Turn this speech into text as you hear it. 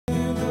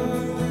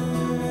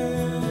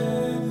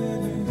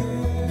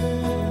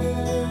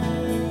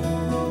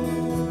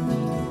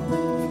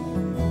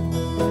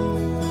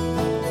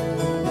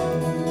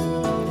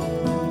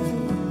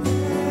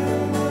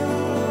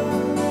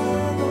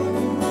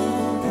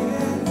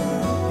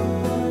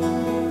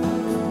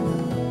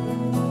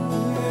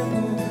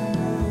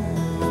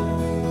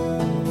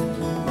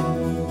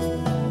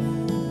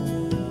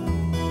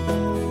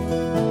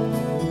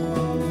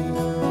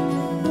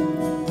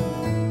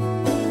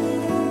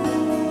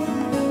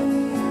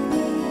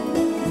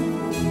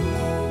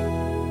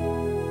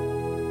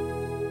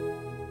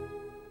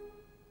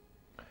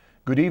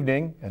Good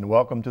evening and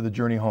welcome to the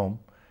Journey Home.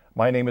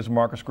 My name is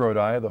Marcus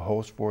Grodi, the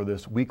host for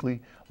this weekly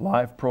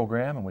live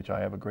program in which I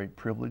have a great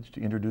privilege to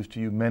introduce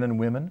to you men and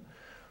women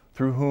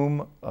through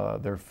whom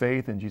their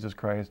faith in Jesus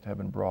Christ have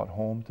been brought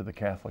home to the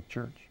Catholic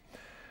Church.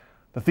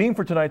 The theme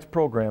for tonight's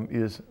program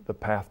is The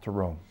Path to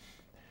Rome.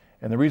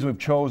 And the reason we've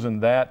chosen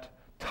that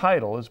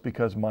title is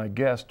because my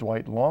guest,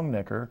 Dwight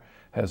Longenecker,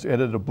 has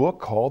edited a book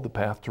called The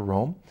Path to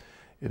Rome.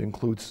 It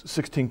includes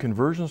 16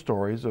 conversion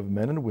stories of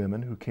men and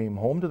women who came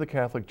home to the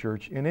Catholic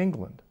Church in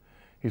England.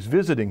 He's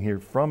visiting here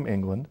from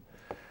England.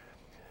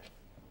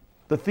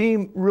 The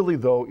theme really,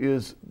 though,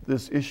 is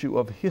this issue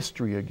of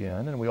history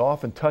again, and we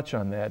often touch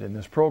on that in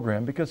this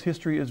program because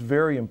history is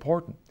very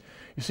important.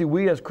 You see,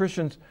 we as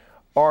Christians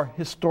are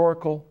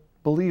historical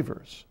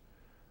believers.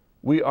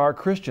 We are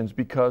Christians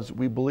because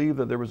we believe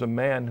that there was a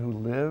man who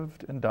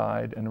lived and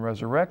died and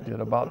resurrected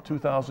about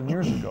 2,000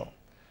 years ago.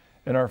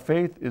 And our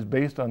faith is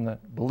based on the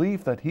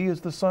belief that he is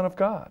the Son of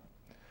God.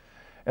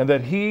 And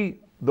that he,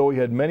 though he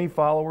had many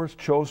followers,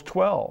 chose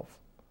 12,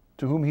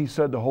 to whom he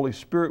said the Holy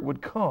Spirit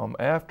would come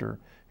after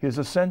his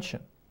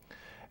ascension.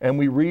 And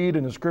we read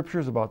in the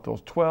scriptures about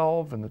those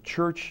 12 and the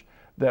church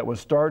that was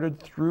started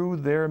through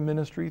their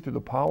ministry, through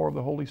the power of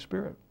the Holy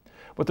Spirit.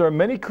 But there are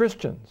many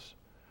Christians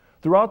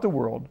throughout the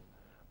world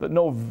that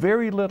know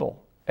very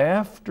little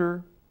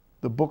after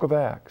the book of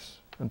Acts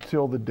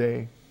until the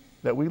day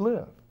that we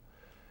live.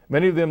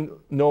 Many of them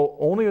know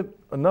only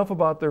enough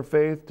about their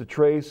faith to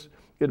trace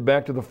it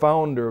back to the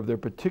founder of their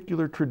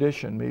particular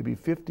tradition, maybe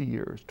 50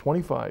 years,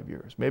 25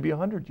 years, maybe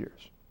 100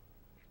 years.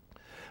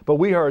 But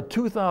we are a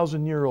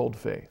 2,000-year-old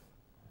faith,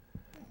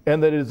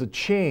 and that it is a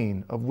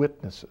chain of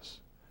witnesses,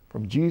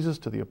 from Jesus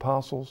to the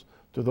apostles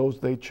to those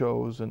they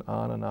chose, and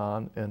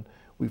on, and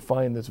we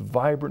find this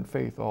vibrant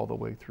faith all the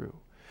way through.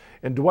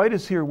 And Dwight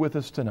is here with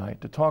us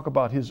tonight to talk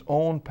about his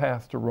own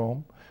path to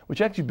Rome,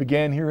 which actually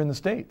began here in the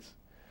States.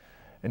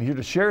 And here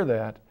to share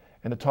that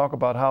and to talk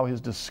about how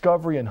his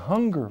discovery and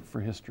hunger for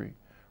history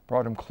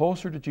brought him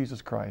closer to Jesus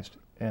Christ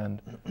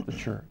and the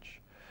church.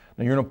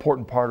 Now, you're an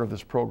important part of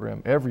this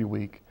program every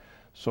week,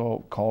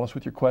 so call us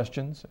with your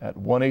questions at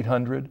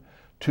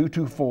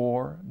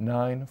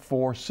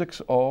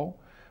 1-800-224-9460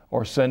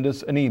 or send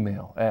us an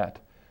email at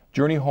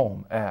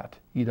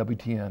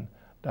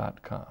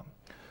journeyhome@ewtn.com.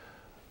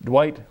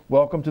 Dwight,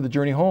 welcome to the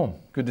Journey Home.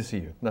 Good to see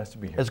you. Nice to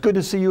be here. It's good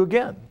to see you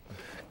again,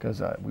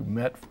 because we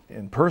met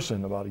in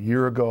person about a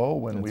year ago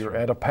when we were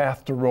at a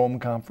Path to Rome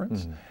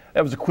conference. Mm-hmm.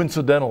 That was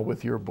coincidental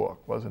with your book,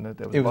 wasn't it?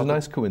 It was a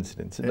nice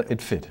coincidence.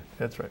 It fit.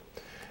 That's right.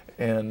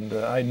 And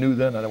I knew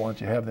then that I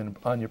wanted you to have them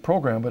on your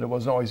program, but it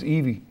wasn't always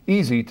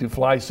easy to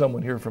fly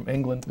someone here from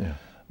England. Yeah.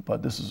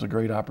 But this is a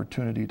great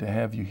opportunity to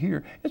have you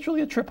here. It's really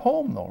a trip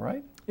home, though,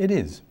 right? It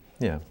is.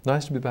 Yeah.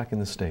 Nice to be back in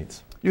the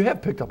States. You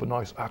have picked up a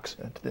nice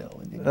accent, Dale.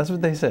 That's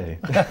what they say.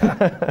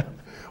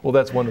 Well,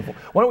 that's wonderful.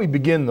 Why don't we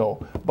begin,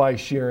 though, by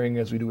sharing,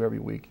 as we do every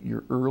week,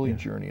 your early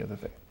journey of the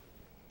faith?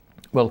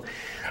 Well,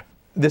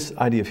 this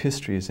idea of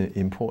history is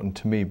important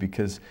to me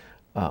because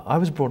I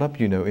was brought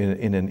up,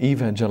 in an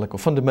Evangelical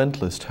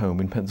Fundamentalist home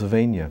in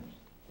Pennsylvania.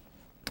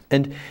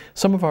 And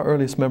some of our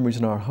earliest memories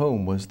in our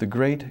home was the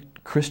great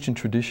Christian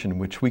tradition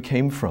which we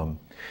came from.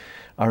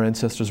 Our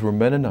ancestors were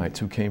Mennonites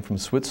who came from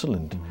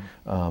Switzerland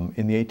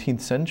in the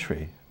 18th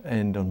century.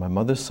 And on my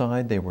mother's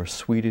side, they were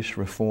Swedish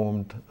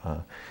Reformed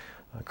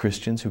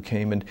Christians who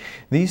came. And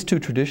these two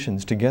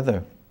traditions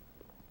together,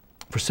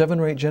 for 7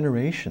 or 8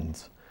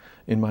 generations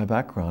in my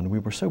background, we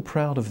were so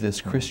proud of this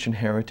Christian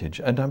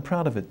heritage. And I'm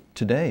proud of it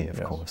today,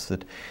 of course,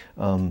 that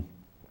on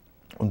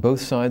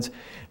both sides,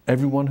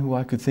 everyone who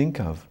I could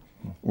think of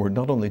were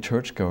not only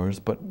churchgoers,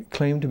 but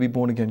claimed to be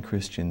born-again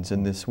Christians.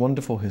 And this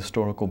wonderful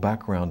historical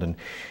background and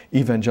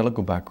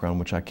evangelical background,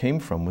 which I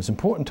came from, was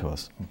important to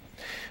us.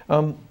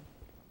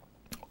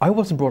 I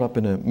wasn't brought up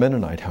in a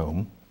Mennonite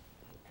home,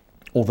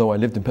 although I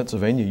lived in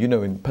Pennsylvania,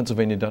 in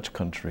Pennsylvania Dutch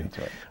country,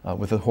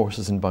 with the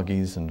horses and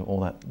buggies and all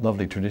that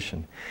lovely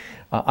tradition.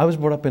 I was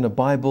brought up in a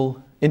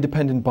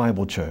independent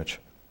Bible church.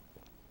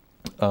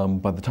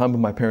 By the time of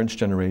my parents'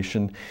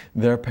 generation,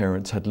 their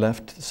parents had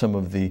left some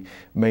of the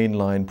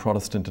mainline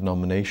Protestant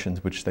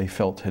denominations which they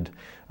felt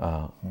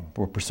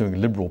were pursuing a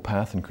liberal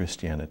path in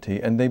Christianity,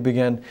 and they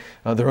began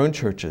their own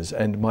churches.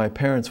 And my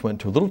parents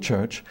went to a little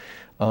church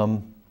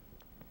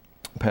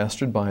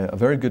pastored by a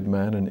very good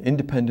man, an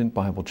independent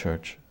Bible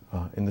church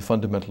in the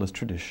fundamentalist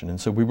tradition. And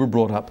so we were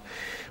brought up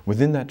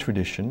within that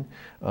tradition.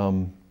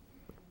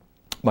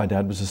 My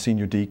dad was a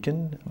senior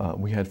deacon.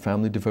 We had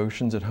family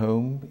devotions at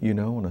home,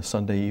 on a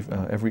Sunday,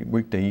 every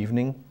weekday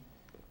evening.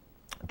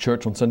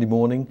 Church on Sunday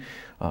morning,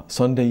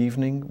 Sunday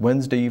evening,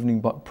 Wednesday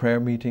evening prayer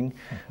meeting,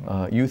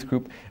 youth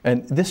group.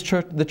 And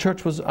the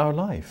church was our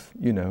life,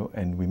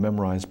 and we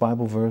memorized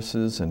Bible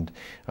verses and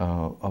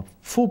a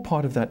full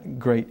part of that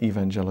great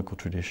evangelical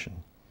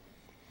tradition.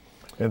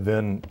 And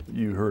then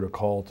you heard a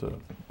call to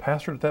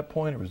pastor at that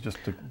point, or was it just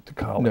to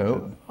college?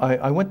 No,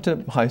 I went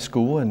to high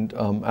school, and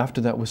after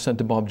that was sent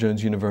to Bob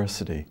Jones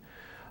University.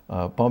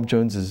 Bob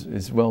Jones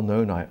is well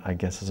known, I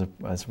guess,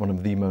 as one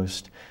of the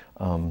most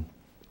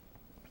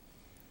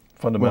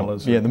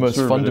fundamentalist. Well, yeah, the most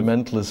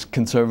fundamentalist,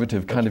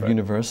 conservative kind of right.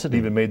 university. It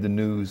even made the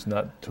news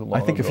not too long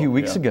ago. I think a few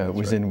weeks yeah, ago it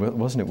was right.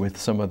 wasn't it, with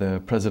some of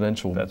the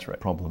presidential right.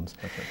 problems.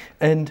 That's right.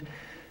 And,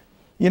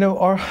 you know,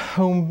 our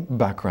home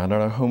background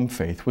and our home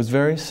faith was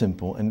very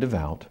simple and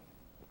devout.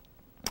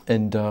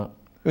 And it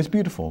was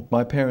beautiful.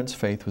 My parents'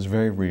 faith was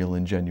very real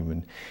and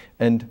genuine.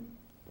 And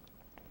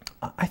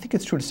I think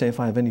it's true to say if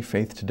I have any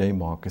faith today,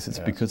 Marcus, it's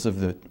because of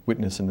the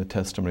witness and the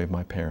testimony of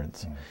my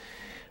parents.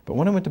 But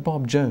when I went to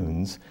Bob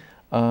Jones,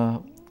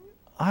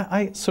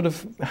 I sort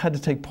of had to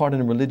take part in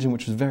a religion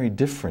which was very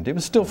different. It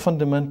was still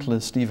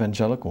fundamentalist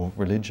evangelical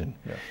religion.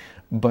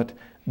 But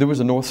there was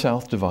a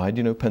north-south divide,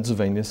 you know,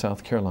 Pennsylvania,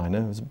 South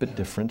Carolina. It was a bit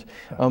different.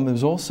 There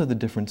was also the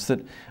difference that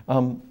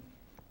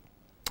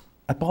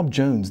at Bob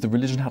Jones, the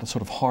religion had a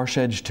sort of harsh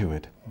edge to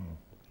it.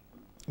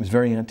 It was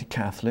very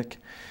anti-Catholic,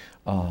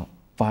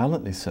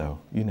 violently so,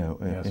 you know,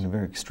 in a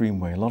very extreme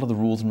way. A lot of the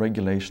rules and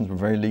regulations were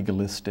very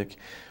legalistic.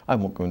 I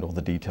won't go into all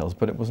the details,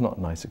 but it was not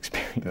a nice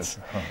experience.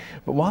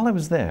 But while I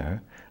was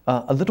there,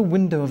 a little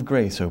window of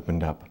grace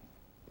opened up.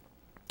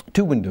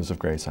 Two windows of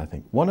grace, I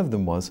think. One of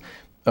them was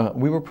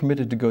we were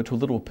permitted to go to a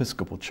little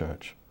Episcopal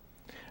church.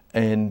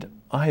 And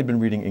I had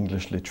been reading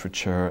English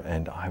literature,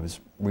 and I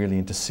was really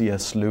into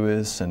C.S.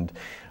 Lewis and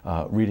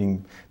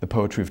reading the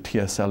poetry of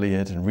T.S.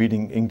 Elliot and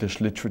reading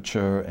English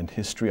literature and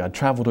history. I'd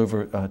traveled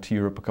over to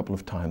Europe a couple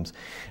of times,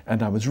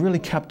 and I was really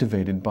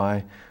captivated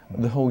by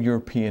the whole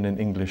European and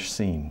English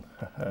scene,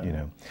 you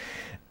know.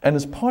 And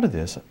as part of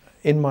this,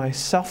 in my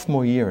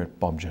sophomore year at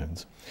Bob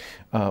Jones,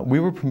 we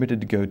were permitted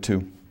to go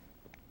to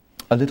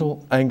a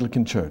little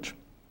Anglican church.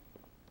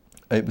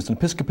 It was an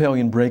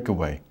Episcopalian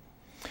breakaway.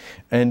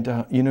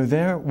 And, you know,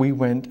 there we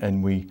went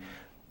and we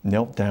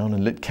knelt down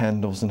and lit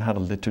candles and had a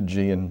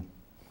liturgy and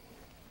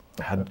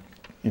had,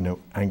 you know,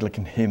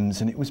 Anglican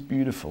hymns, and it was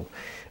beautiful.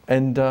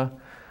 And a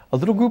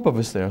little group of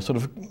us there sort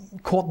of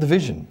caught the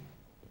vision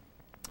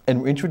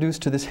and were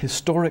introduced to this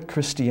historic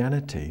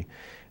Christianity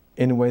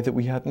in a way that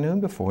we hadn't known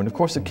before. And of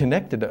course it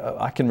connected.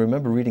 I can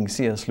remember reading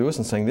C.S. Lewis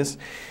and saying, this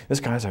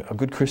guy's a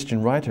good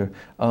Christian writer.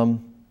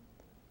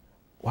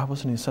 Why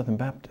wasn't he a Southern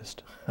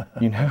Baptist?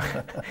 You know?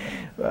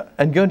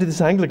 And going to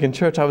this Anglican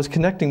church, I was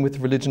connecting with the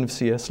religion of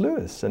C.S.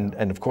 Lewis and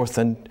of course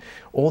then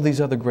all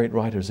these other great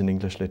writers in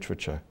English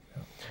literature.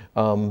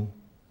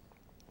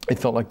 It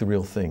felt like the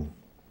real thing.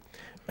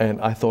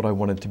 And I thought I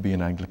wanted to be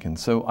an Anglican.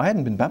 So I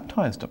hadn't been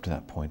baptized up to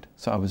that point.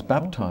 So I was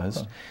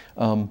baptized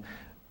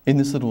in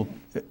this little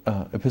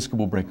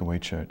Episcopal breakaway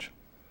church.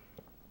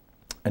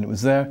 And it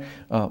was there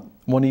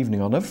one evening,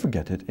 I'll never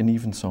forget it, in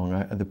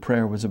evensong, the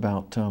prayer was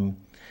about,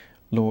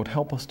 Lord,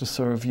 help us to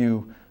serve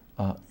you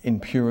in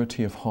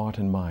purity of heart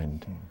and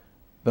mind,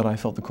 that I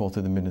felt the call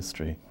to the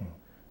ministry.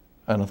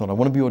 And I thought, I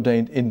want to be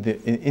ordained in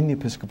the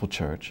Episcopal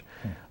Church.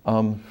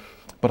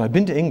 But I'd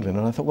been to England,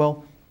 and I thought,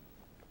 well,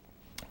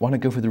 why not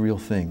go for the real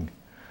thing?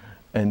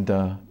 And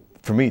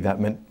for me, that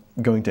meant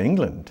going to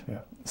England.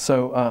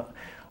 So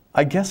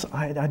I guess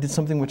I did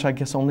something which I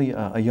guess only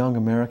a young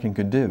American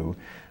could do,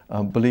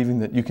 believing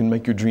that you can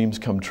make your dreams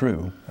come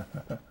true.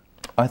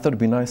 I thought it'd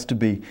be nice to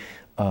be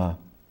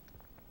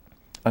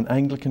an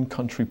Anglican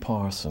country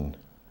parson,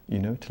 you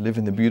know, to live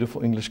in the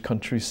beautiful English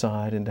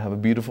countryside and to have a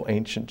beautiful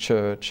ancient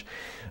church,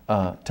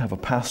 to have a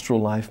pastoral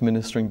life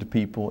ministering to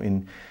people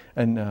and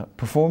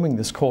performing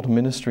this call to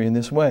ministry in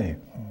this way.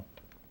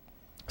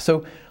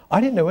 So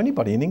I didn't know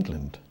anybody in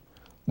England,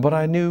 but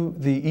I knew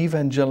the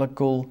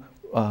evangelical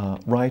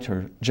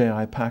writer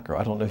J.I. Packer.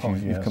 I don't know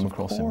if you've come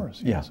across him.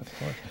 Yes, of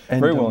course.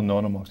 And, very well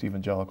known amongst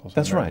evangelicals.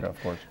 That's in America, right.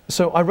 Of course.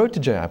 So I wrote to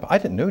J.I. I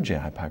didn't know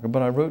J.I. Packer,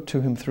 but I wrote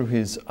to him through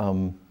his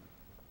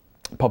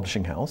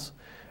publishing house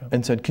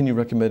and said, can you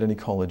recommend any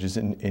colleges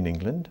in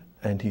England?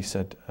 And he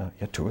said,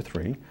 yeah, 2 or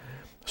 3.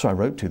 So I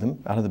wrote to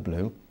them out of the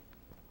blue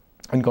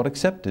and got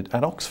accepted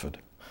at Oxford.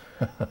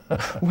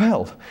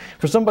 Well,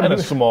 for somebody and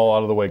a small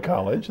out-of-the-way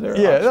college there.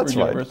 Yeah,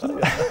 Oxford that's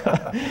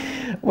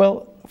right.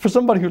 Well, for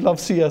somebody who loved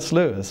C.S.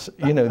 Lewis,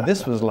 you know,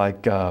 this was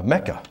like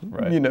Mecca.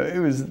 Right. You know, it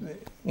was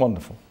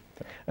wonderful.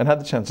 And had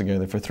the chance to go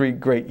there for 3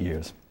 great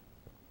years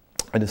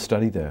and to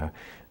study there.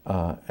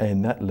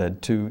 And that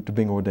led to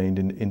being ordained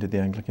into the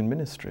Anglican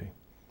ministry.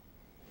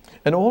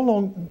 And all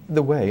along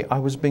the way, I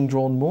was being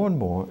drawn more and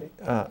more,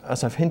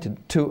 as I've hinted,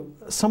 to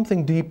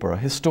something deeper, a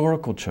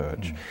historical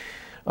church.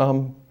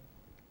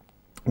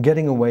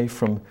 Getting away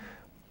from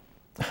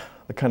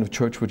the kind of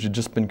church which had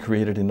just been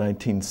created in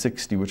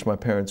 1960, which my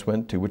parents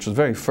went to, which was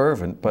very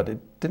fervent, but it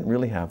didn't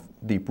really have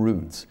deep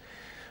roots.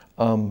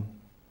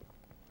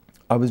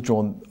 I was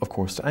drawn, of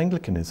course, to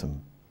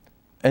Anglicanism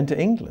and to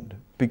England,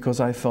 because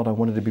I felt I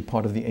wanted to be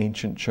part of the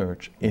ancient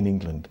church in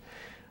England,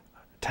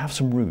 to have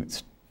some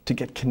roots, to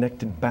get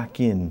connected back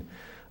in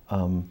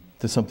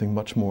to something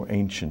much more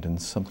ancient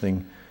and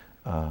something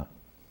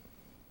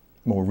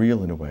more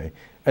real in a way.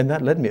 And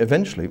that led me,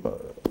 eventually,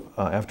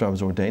 after I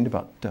was ordained,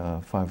 about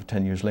 5 or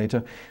 10 years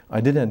later,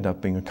 I did end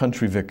up being a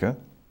country vicar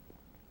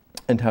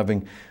and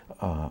having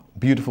a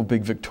beautiful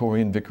big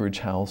Victorian vicarage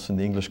house in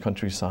the English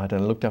countryside,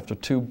 and I looked after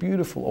 2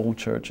 beautiful old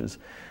churches,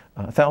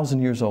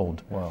 1,000 years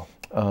old. Wow.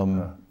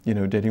 You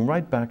know, dating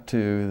right back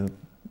to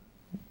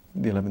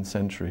the 11th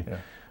century. Yeah.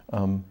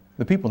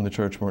 The people in the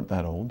church weren't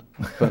that old,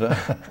 but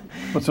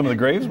but some of the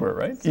graves were,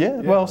 right? Yeah,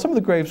 well, some of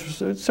the graves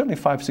were certainly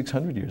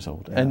 500-600 years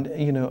old. Yeah. And,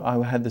 you know,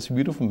 I had this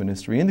beautiful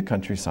ministry in the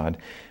countryside,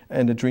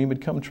 and a dream had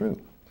come true.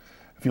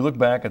 If you look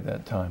back at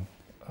that time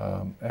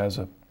as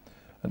an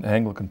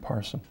Anglican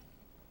parson,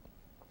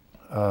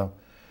 talk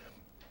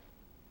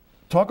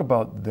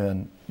about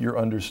then your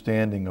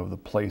understanding of the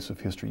place of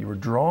history. You were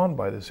drawn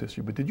by this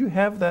history, but did you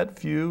have that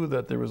view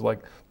that there was like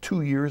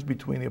 2 years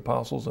between the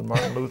apostles and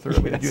Martin Luther? I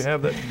mean, did you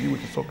have that view,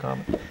 which is so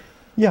common?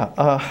 Yeah,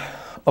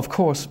 of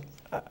course,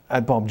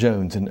 at Bob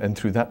Jones and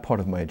through that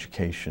part of my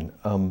education,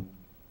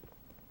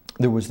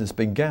 there was this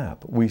big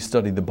gap. We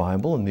studied the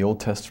Bible and the Old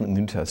Testament and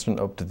the New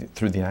Testament up to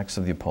through the Acts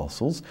of the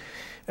Apostles,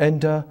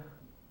 and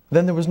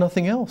then there was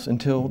nothing else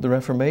until the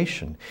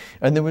Reformation.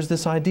 And there was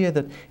this idea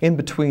that in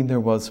between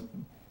there was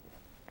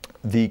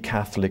the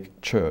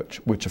Catholic Church,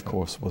 which of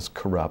course was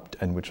corrupt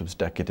and which was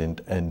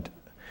decadent and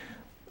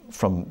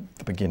from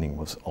the beginning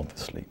was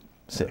obviously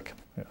sick.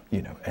 Yeah.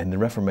 You know, and the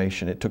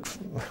Reformation, it took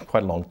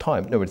quite a long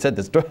time. No, it said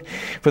this,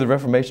 for the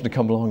Reformation to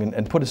come along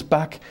and put us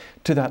back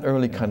to that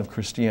early kind of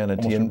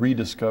Christianity. Almost and a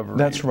rediscovery.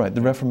 That's right.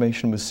 The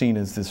Reformation was seen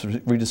as this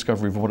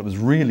rediscovery of what it was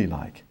really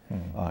like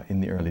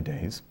in the early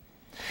days.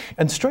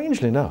 And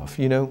strangely enough,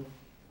 you know,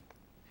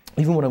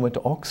 even when I went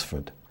to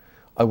Oxford,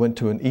 I went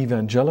to an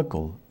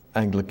evangelical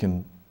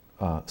Anglican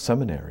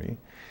seminary,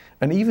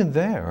 and even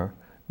there,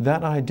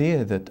 that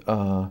idea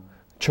that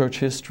church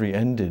history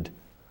ended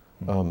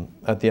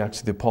at the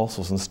Acts of the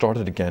Apostles and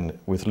started again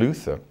with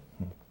Luther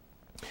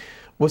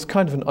was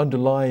kind of an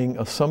underlying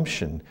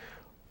assumption.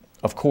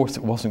 Of course,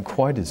 it wasn't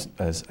quite as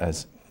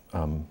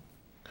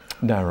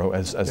narrow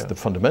as the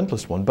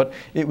fundamentalist one, but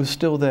it was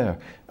still there.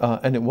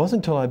 And it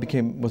wasn't until I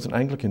was an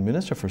Anglican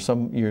minister for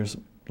some years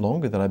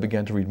longer that I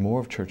began to read more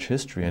of church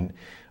history, and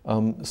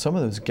some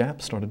of those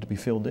gaps started to be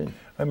filled in.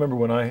 I remember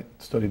when I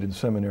studied in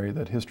seminary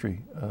that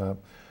history,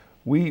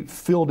 we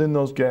filled in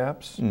those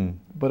gaps,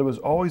 but it was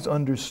always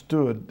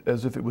understood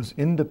as if it was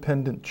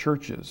independent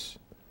churches,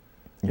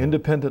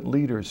 independent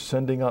leaders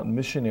sending out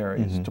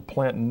missionaries to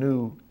plant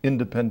new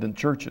independent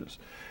churches.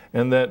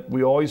 And that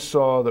we always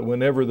saw that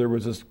whenever there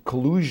was this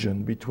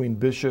collusion between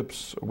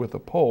bishops with the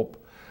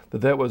Pope,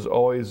 that was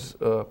always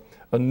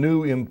a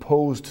new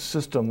imposed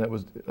system that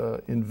was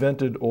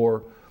invented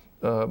or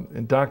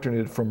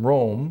indoctrinated from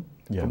Rome,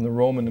 from the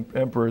Roman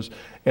emperors,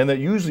 and that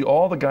usually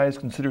all the guys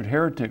considered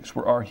heretics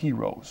were our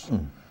heroes.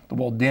 The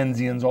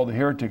Waldensians, all the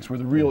heretics were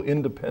the real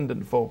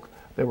independent folk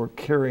that were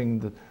carrying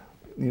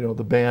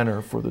the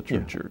banner for the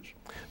true church.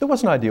 There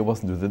was an idea,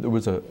 wasn't there,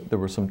 that there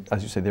were some,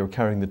 as you say, they were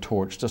carrying the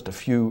torch. Just a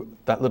few,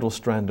 that little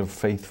strand of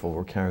faithful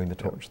were carrying the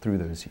torch through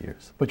those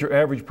years. But your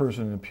average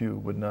person in the pew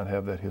would not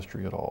have that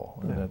history at all,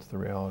 and that's the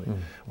reality.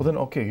 Well then,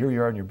 okay, here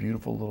you are in your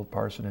beautiful little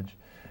parsonage,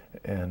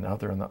 and out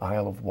there on the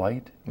Isle of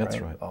Wight. That's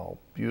right. Oh,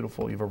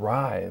 beautiful, you've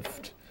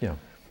arrived. Yeah.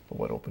 But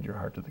what opened your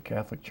heart to the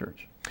Catholic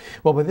Church?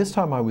 Well, by this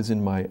time I was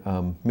in my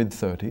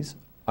mid-30s.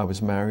 I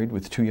was married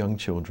with 2 young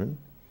children,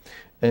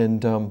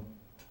 and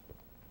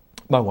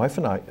my wife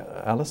and I,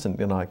 Alison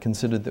and I,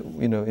 considered that,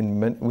 you know,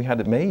 we had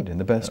it made in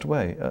the best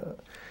way.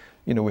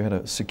 You know, we had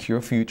a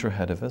secure future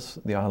ahead of us.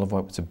 The Isle of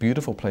Wight was a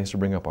beautiful place to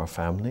bring up our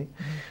family.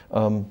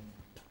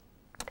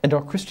 And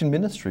our Christian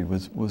ministry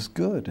was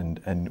good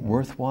and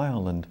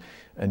worthwhile and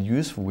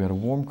useful. We had a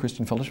warm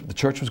Christian fellowship. The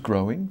church was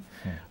growing.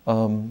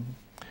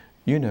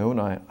 You know,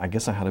 and I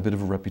guess I had a bit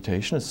of a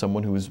reputation as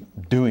someone who was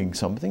doing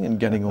something and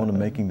getting on and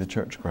making the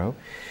church grow.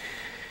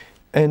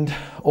 And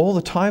all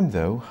the time,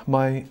 though,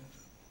 my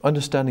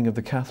understanding of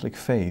the Catholic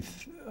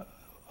faith,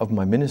 of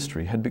my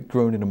ministry, had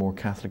grown in a more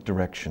Catholic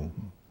direction.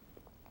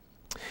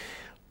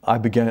 I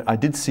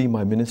did see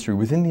my ministry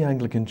within the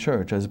Anglican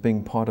Church as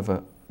being part of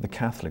the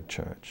Catholic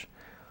Church.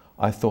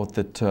 I thought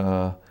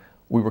that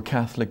we were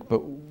Catholic, but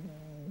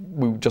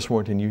we just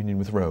weren't in union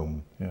with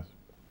Rome. Yes.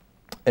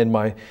 And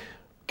my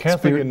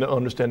Catholic in the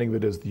understanding of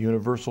it as the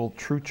universal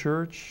true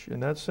church in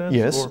that sense?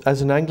 Yes,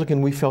 as an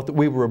Anglican we felt that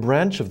we were a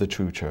branch of the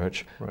true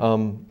church,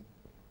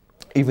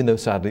 even though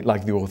sadly,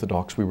 like the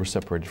Orthodox, we were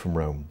separated from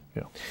Rome.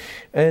 Yeah.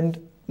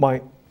 And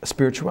my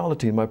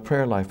spirituality and my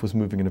prayer life was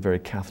moving in a very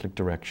Catholic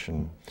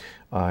direction.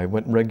 I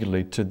went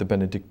regularly to the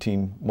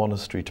Benedictine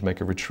monastery to make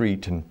a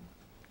retreat, and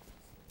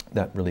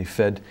that really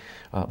fed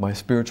my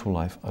spiritual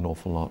life an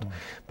awful lot.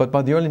 But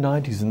by the early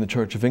 90s in the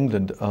Church of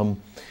England,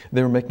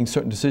 they were making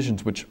certain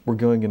decisions which were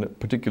going in a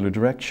particular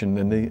direction,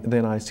 and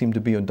then I seemed to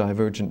be on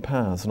divergent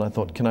paths, and I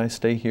thought, can I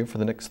stay here for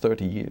the next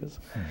 30 years?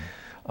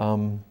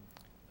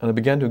 And I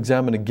began to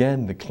examine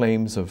again the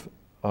claims of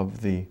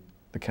the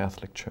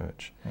Catholic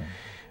Church.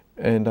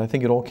 And I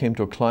think it all came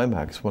to a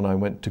climax when I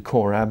went to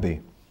Cor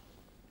Abbey,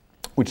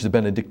 which is a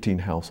Benedictine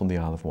house on the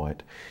Isle of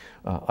Wight.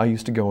 I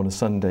used to go on a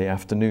Sunday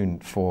afternoon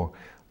for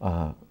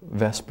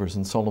Vespers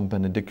and solemn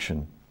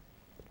benediction,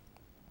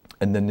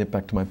 and then nip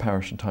back to my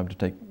parish in time to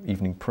take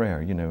evening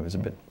prayer. You know, it was a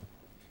bit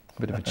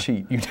of a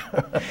cheat, you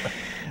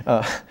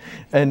know.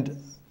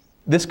 And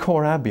this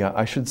Cor Abbey,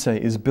 I should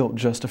say, is built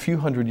just a few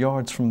hundred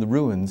yards from the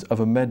ruins of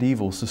a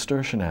medieval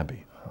Cistercian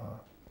abbey.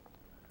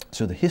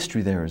 So the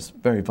history there is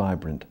very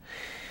vibrant.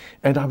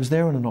 And I was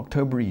there on an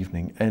October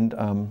evening, and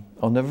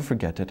I'll never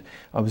forget it.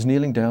 I was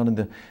kneeling down, and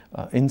the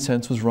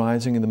incense was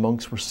rising, and the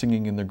monks were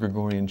singing in their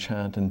Gregorian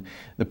chant, and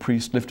the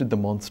priest lifted the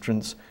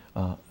monstrance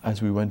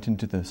as we went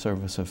into the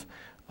service of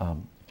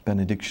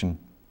benediction.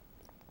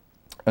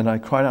 And I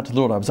cried out to the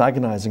Lord. I was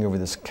agonizing over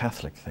this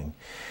Catholic thing.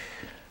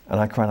 And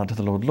I cried out to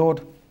the Lord,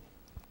 Lord,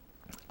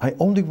 I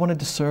only wanted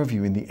to serve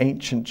you in the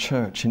ancient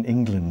church in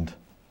England.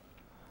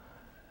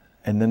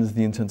 And then as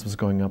the incense was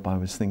going up, I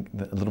was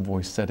thinking, a little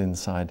voice said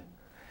inside,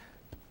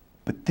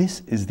 but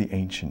this is the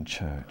ancient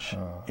church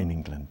in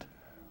England.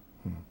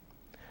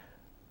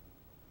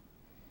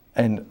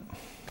 And,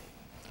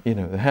 you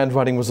know, the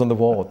handwriting was on the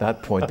wall at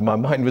that point. My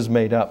mind was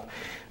made up.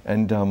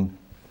 And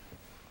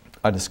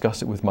I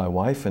discussed it with my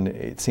wife, and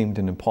it seemed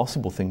an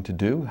impossible thing to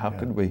do. How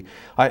could we?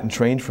 I hadn't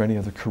trained for any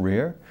other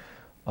career.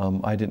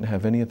 I didn't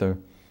have any other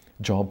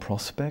job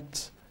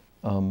prospects.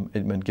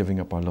 It meant giving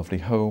up our lovely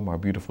home, our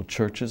beautiful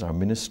churches, our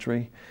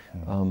ministry.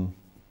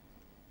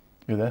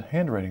 Yeah, that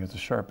handwriting has a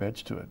sharp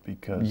edge to it,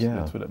 because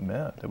that's what it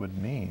meant. It would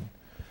mean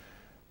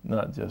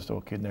not just,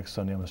 okay, next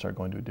Sunday I'm going to start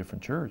going to a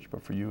different church,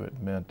 but for you it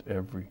meant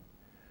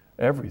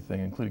everything,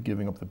 including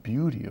giving up the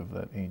beauty of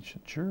that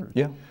ancient church.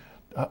 Yeah.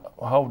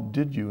 How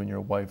did you and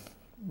your wife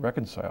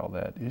reconcile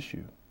that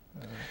issue?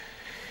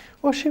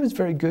 Well, she was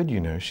very good, you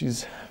know.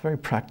 She's very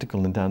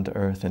practical and down to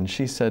earth, and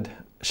she said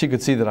she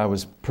could see that I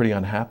was pretty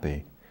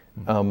unhappy.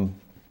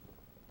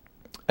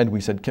 And we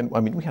said,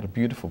 we had a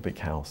beautiful big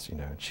house, you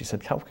know. And she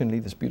said, how can we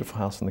leave this beautiful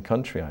house in the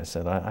country? I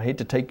said, I hate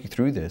to take you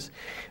through this.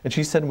 And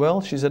she said, well,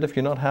 if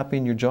you're not happy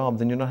in your job,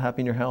 then you're not happy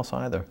in your house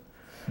either.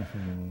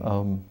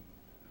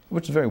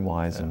 Which is very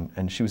wise,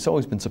 and she was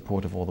always been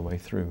supportive all the way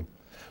through.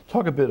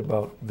 Talk a bit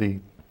about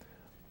the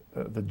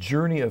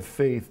journey of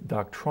faith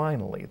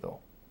doctrinally, though,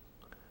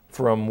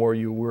 from where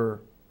you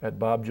were at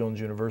Bob Jones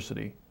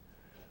University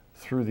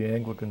through the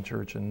Anglican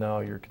Church, and now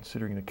you're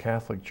considering the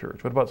Catholic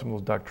Church. What about some of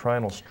those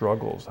doctrinal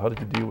struggles? How did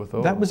you deal with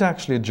those? That was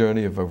actually a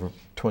journey of over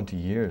 20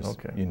 years,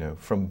 you know,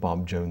 from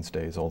Bob Jones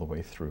days all the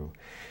way through.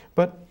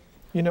 But,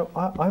 you know,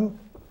 I'm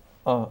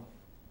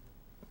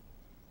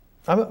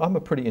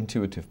a pretty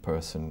intuitive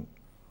person.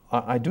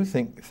 I do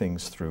think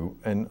things through,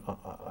 and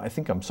I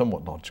think I'm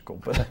somewhat logical,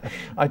 but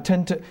I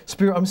tend to,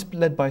 I'm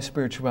led by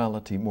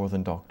spirituality more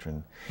than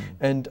doctrine.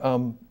 And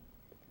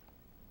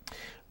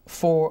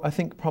for, I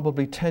think,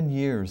 probably 10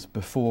 years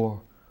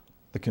before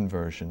the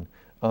conversion,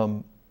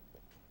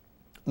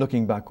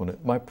 looking back on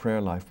it, my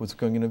prayer life was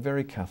going in a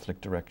very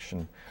Catholic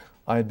direction.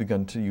 I had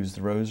begun to use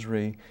the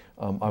rosary.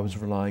 I was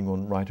relying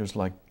on writers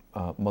like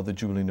Mother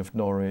Julian of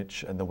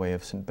Norwich and the Way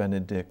of St.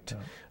 Benedict.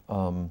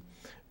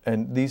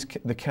 And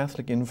the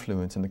Catholic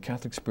influence and the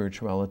Catholic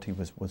spirituality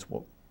was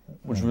what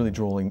was really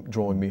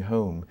drawing me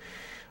home.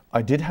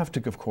 I did have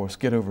to, of course,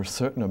 get over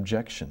certain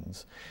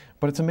objections,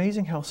 but it's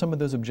amazing how some of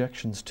those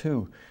objections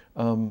too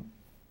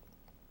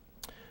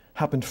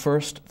happened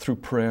first through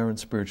prayer and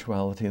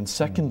spirituality, and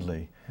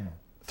secondly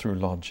through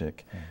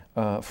logic.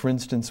 For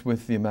instance,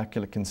 with the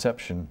Immaculate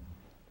Conception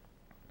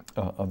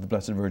of the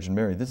Blessed Virgin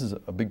Mary, this is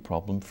a big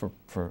problem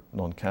for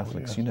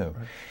non-Catholics, you know.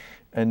 Right.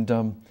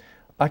 And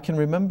I can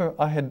remember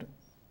I had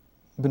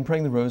been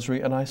praying the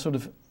rosary, and I sort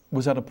of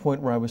was at a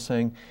point where I was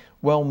saying,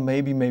 well,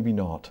 maybe, maybe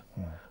not.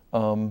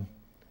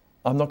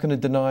 I'm not going to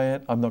deny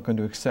it, I'm not going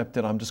to accept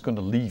it, I'm just going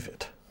to leave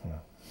it.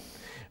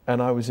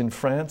 And I was in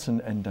France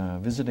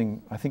and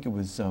visiting, I think it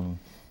was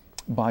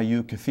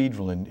Bayeux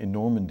Cathedral in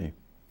Normandy.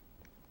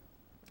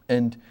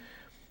 And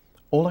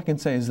all I can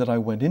say is that I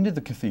went into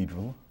the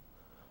cathedral,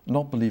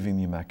 not believing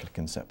the Immaculate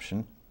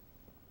Conception,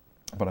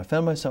 but I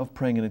found myself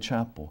praying in a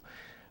chapel,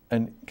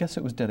 and guess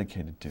it was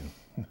dedicated to?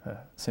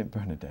 St.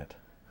 Bernadette.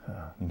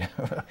 You know,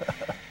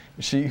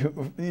 she,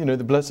 you know,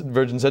 the Blessed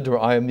Virgin said to her,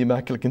 "I am the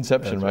Immaculate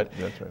Conception," right?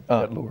 That's right.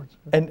 At Lourdes.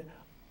 And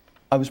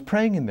I was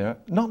praying in there,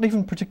 not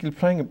even particularly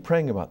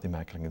praying about the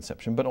Immaculate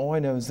Conception, but all I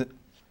know is that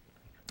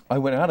I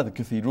went out of the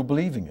cathedral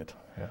believing it.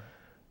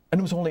 And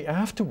it was only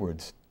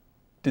afterwards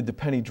did the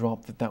penny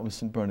drop that was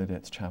St.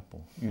 Bernadette's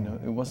chapel. You know,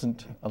 it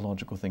wasn't a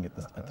logical thing at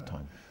the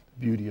time. The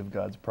beauty of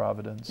God's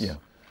providence. Yeah.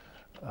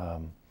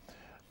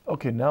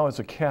 Okay, now as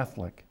a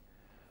Catholic,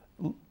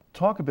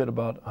 talk a bit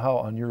about how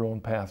on your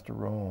own path to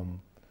Rome,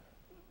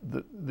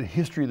 the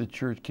history of the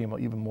church came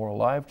even more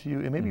alive to you,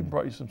 and maybe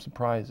brought you some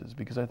surprises,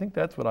 because I think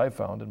that's what I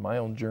found in my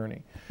own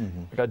journey.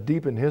 I got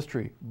deep in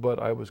history, but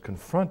I was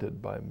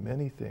confronted by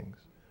many things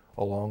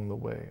along the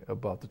way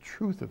about the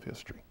truth of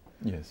history.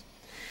 Yes.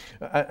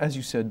 As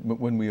you said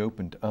when we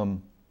opened,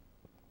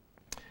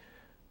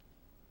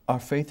 our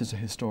faith is a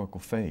historical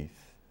faith.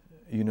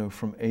 You know,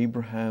 from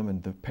Abraham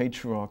and the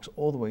patriarchs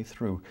all the way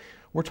through.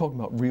 We're talking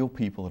about real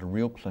people at a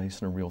real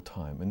place and a real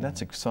time. And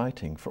that's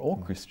exciting for all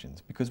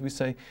Christians, because we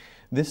say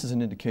this is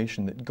an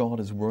indication that God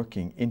is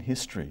working in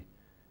history,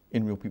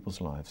 in real people's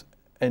lives.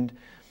 And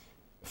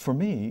for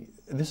me,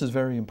 this is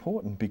very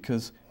important,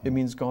 because it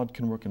means God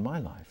can work in my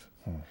life.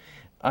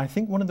 I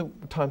think one of the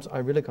times I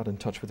really got in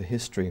touch with the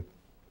history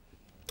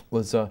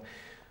was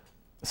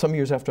some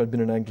years after I'd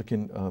been an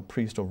Anglican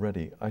priest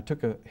already, I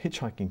took a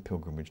hitchhiking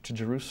pilgrimage to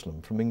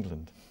Jerusalem from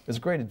England. It was a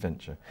great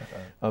adventure.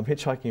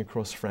 Hitchhiking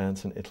across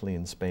France and Italy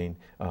and Spain,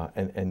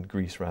 and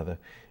Greece rather,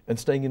 and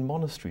staying in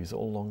monasteries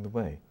all along the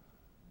way.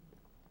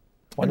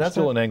 And that's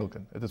still an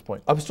Anglican at this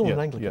point? I was still an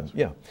Anglican,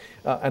 yeah.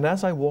 And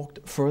as I walked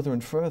further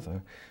and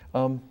further,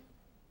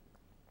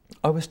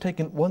 I was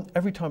taken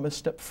every time a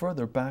step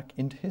further back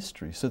into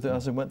history. So that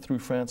as I went through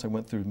France, I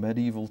went through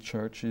medieval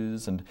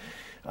churches, and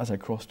as I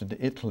crossed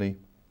into Italy,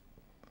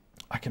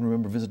 I can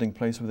remember visiting a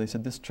place where they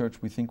said, this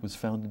church we think was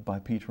founded by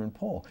Peter and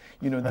Paul.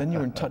 You know, then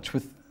you're in touch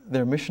with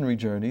their missionary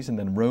journeys, and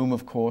then Rome,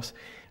 of course,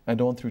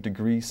 and on through to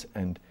Greece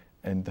and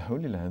the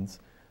Holy Lands.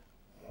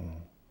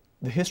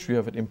 The history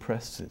of it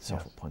impresses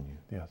itself upon you.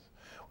 Yes.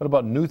 What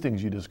about new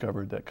things you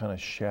discovered that kind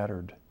of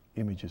shattered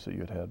images that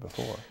you had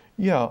before?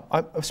 Yeah,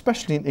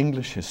 especially in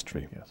English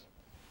history. Yes.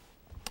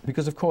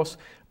 Because, of course,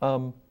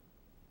 the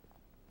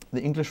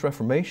English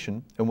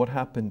Reformation and what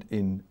happened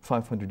in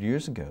 500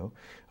 years ago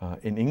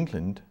in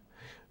England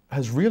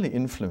has really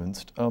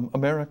influenced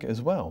America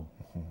as well.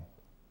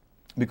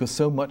 Because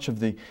so much of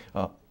the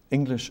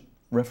English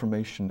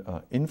Reformation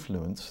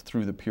influence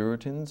through the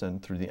Puritans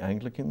and through the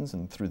Anglicans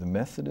and through the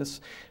Methodists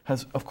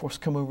has, of course,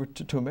 come over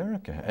to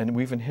America. And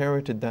we've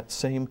inherited that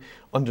same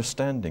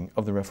understanding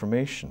of the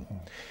Reformation.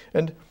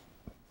 And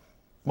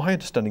my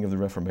understanding of the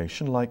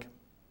Reformation, like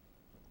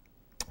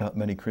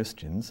many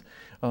Christians,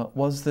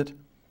 was that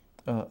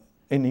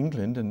in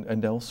England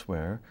and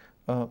elsewhere,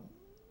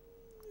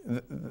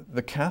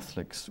 the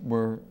Catholics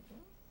were,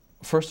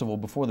 first of all,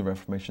 before the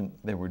Reformation,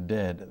 they were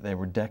dead, they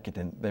were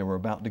decadent, they were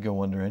about to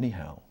go under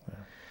anyhow. Yeah.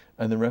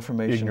 And the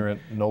Reformation...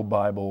 Ignorant, no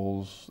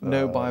Bibles.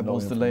 No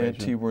Bibles, the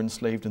laity were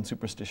enslaved in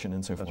superstition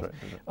and so forth.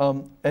 That's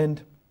right.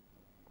 And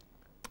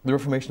the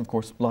Reformation, of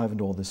course,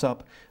 livened all this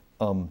up.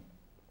 And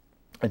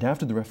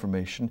after the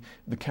Reformation,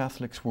 the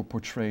Catholics were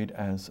portrayed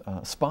as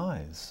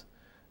spies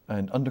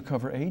and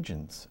undercover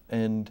agents.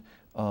 And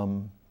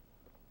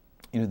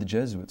you know, the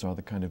Jesuits are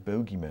the kind of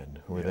bogeymen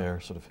who are there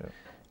sort of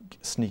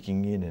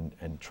sneaking in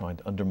and trying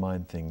to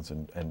undermine things.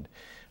 And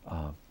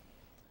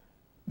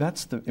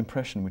that's the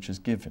impression which is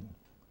given.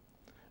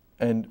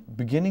 And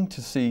beginning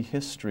to see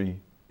history,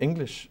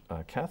 English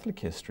Catholic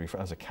history,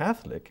 as a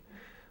Catholic,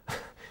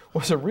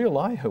 was a real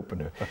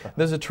eye-opener.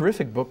 There's a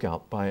terrific book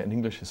out by an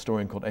English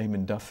historian called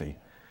Eamon Duffy.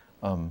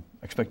 I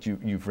expect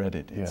you've read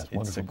it.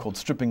 It's called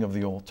Stripping of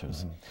the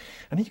Altars.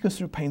 And he goes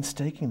through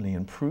painstakingly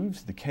and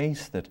proves the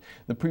case that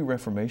the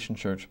pre-Reformation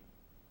church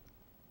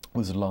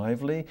was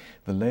lively,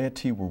 the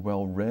laity were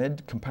well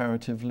read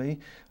comparatively,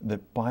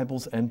 that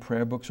Bibles and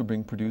prayer books were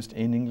being produced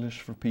in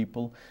English for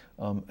people,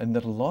 and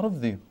that a lot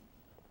of the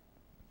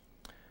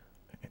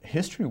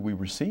history we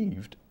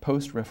received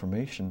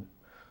post-Reformation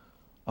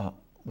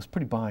was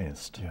pretty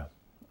biased.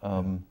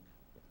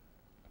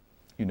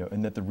 You know,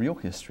 and that the real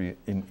history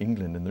in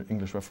England and the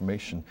English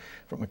Reformation,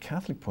 from a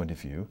Catholic point of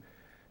view,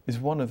 is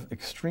one of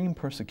extreme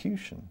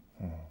persecution.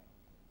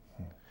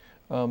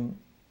 One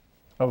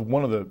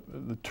of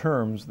the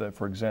terms that,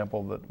 for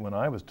example, that when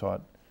I was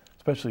taught,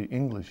 especially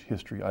English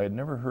history, I had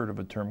never heard of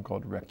a term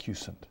called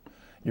recusant.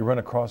 You run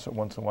across it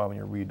once in a while when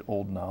you read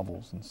old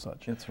novels and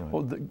such. That's right.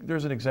 Well,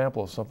 there's an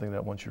example of something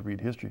that once you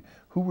read history.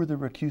 Who were the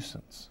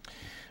recusants?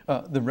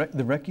 The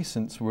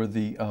recusants were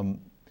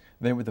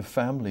they were the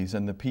families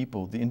and the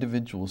people, the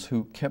individuals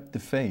who kept the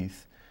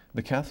faith,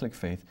 the Catholic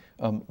faith,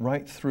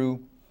 right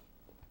through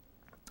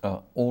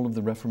all of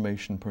the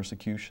Reformation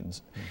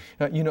persecutions.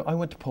 You know, I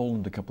went to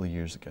Poland a couple of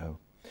years ago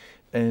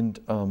and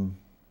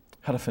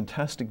had a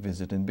fantastic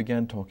visit and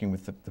began talking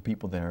with the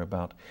people there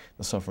about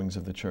the sufferings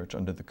of the church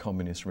under the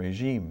communist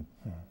regime.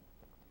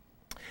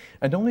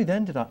 And only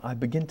then did I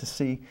begin to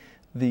see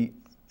the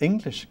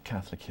English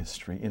Catholic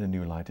history in a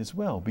new light as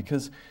well,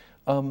 because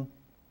in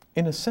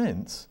a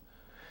sense,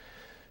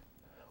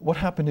 what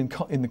happened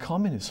in the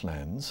communist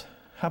lands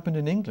happened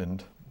in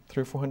England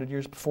 300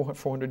 or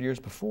 400 years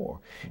before.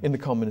 In the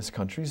communist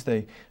countries,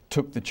 they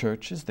took the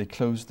churches, they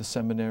closed the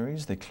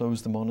seminaries, they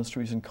closed the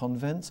monasteries and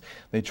convents,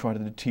 they tried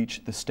to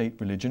teach the state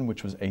religion,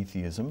 which was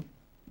atheism.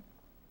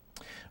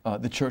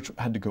 The church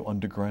had to go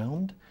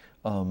underground.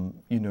 You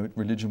know,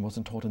 religion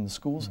wasn't taught in the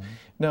schools.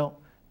 Now,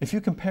 if you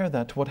compare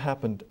that to what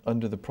happened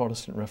under the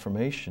Protestant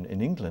Reformation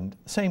in England,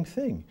 same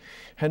thing.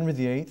 Henry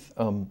VIII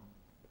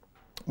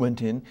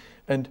went in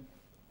and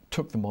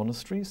took the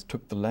monasteries,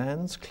 took the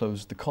lands,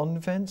 closed the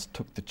convents,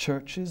 took the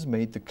churches,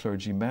 made the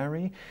clergy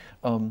marry,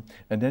 and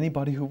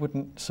anybody who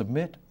wouldn't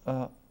submit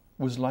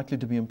was likely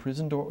to be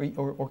imprisoned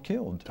or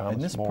killed. Thomas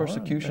and this More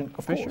persecution, and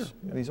of Fisher,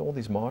 course, all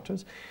these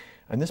martyrs,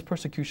 and this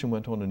persecution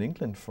went on in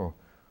England for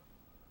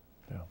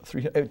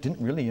it didn't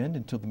really end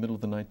until the middle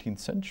of the 19th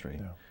century.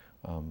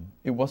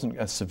 It wasn't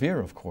as severe,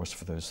 of course,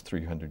 for those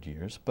 300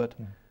 years, but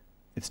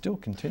it still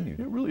continued.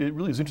 It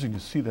really is interesting to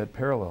see that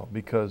parallel,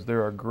 because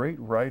there are great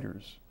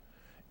writers,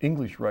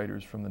 English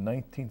writers from the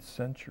 19th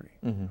century,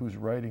 whose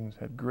writings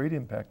had great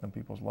impact on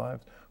people's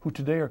lives, who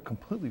today are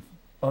completely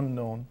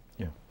unknown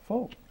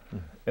folk.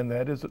 And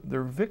that is,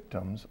 they're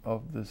victims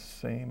of this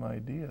same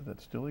idea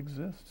that still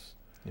exists.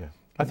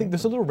 I think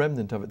there's a little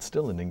remnant of it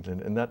still in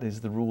England, and that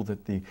is the rule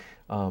that the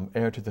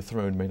heir to the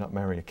throne may not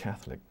marry a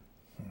Catholic.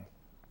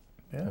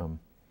 Yeah.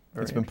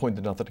 It's been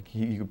pointed out that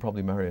he could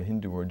probably marry a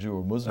Hindu or a Jew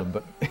or Muslim,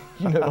 but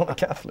not a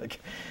Catholic.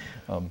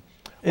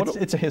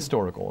 It's a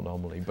historical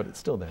anomaly, but it's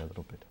still there a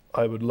little bit.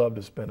 I would love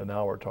to spend an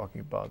hour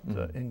talking about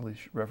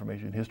English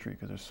Reformation history,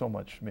 because there's so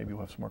much. Maybe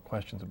we'll have some more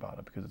questions about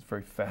it, because it's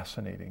very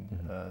fascinating,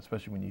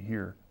 especially when you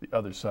hear the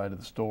other side of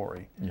the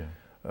story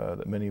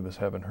that many of us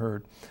haven't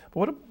heard.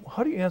 But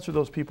how do you answer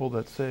those people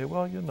that say,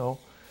 well,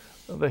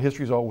 the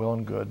history's all well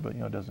and good, but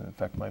it doesn't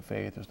affect my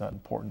faith. It's not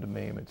important to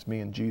me. It's me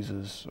and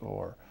Jesus,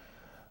 or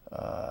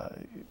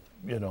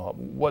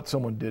what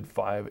someone did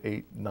 500,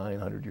 800,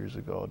 900 years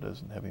ago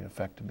doesn't have any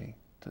effect to me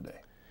today.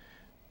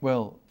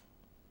 Well,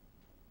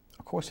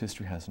 of course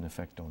history has an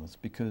effect on us,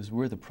 because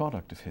we're the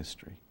product of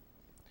history.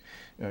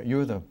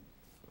 You're the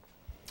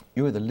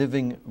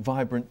living,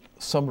 vibrant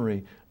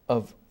summary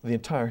of the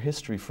entire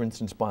history, for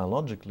instance,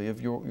 biologically,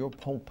 of your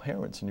whole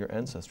parents and your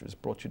ancestors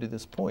brought you to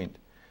this point.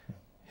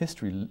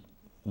 History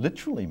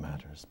literally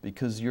matters,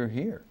 because you're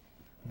here,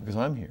 because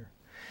I'm here.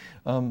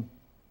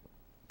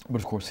 But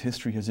of course,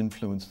 history has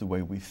influenced the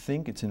way we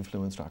think, it's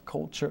influenced our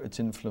culture, it's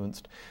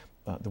influenced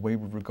the way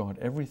we regard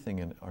everything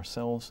in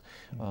ourselves,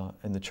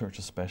 and the church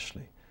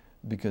especially.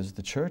 Because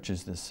the church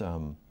is this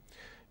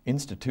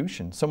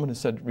institution. Someone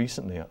has said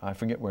recently, I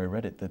forget where I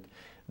read it, that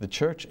the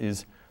church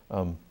is,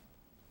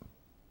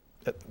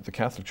 the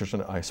Catholic Church,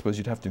 and I suppose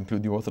you'd have to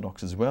include the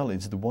Orthodox as well,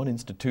 is the one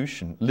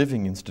institution,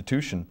 living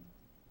institution,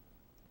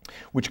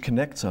 which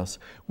connects us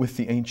with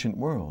the ancient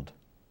world.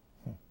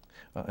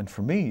 And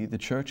for me, the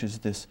church is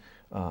this,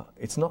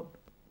 it's not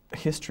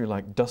history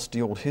like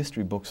dusty old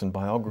history books and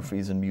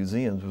biographies and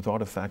museums with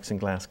artifacts in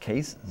glass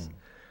cases.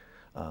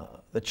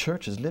 The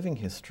church is living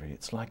history.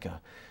 It's like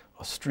a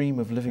stream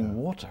of living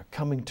water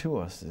coming to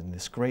us in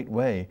this great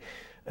way.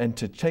 And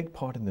to take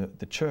part in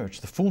the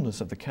church, the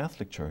fullness of the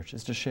Catholic Church,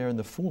 is to share in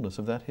the fullness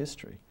of that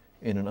history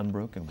in an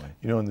unbroken way.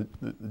 In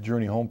the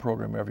Journey Home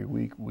program every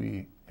week,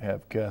 we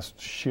have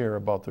guests share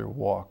about their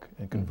walk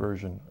and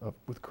conversion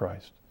with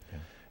Christ.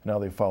 Now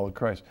they followed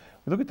Christ.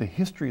 We look at the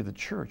history of the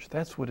church.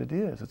 That's what it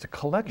is. It's a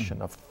collection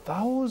of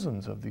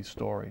thousands of these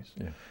stories.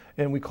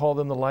 And we call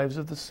them the lives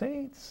of the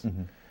saints.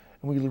 And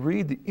we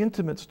read the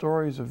intimate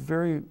stories of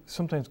very,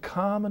 sometimes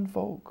common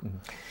folk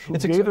who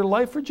gave their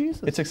life for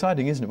Jesus. It's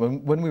exciting, isn't it?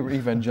 When we were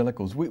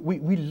evangelicals,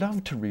 we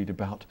loved to read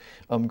about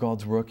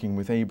God's working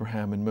with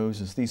Abraham and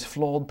Moses, these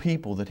flawed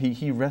people that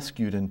he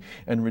rescued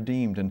and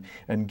redeemed,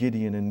 and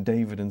Gideon and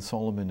David and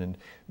Solomon and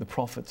the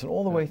prophets, and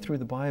all the way through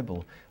the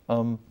Bible.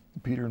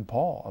 Peter and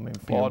Paul,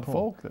 flawed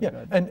folk.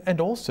 And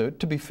also,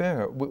 to be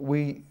fair,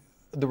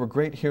 there were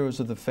great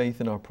heroes of the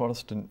faith in our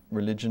Protestant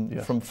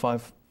religion from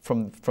the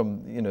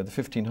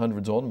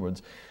 1500s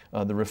onwards,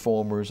 the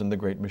reformers and the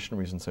great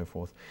missionaries and so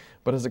forth.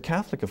 But as a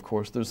Catholic, of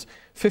course, there's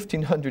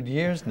 1500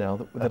 years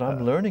now that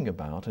I'm learning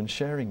about and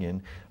sharing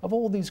in, of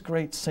all these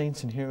great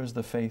saints and heroes of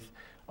the faith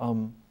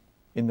in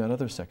that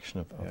other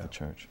section of the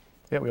church.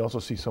 Yeah, we also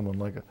see someone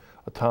like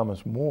a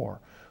Thomas More,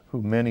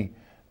 who many,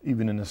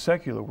 even in the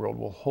secular world,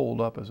 will hold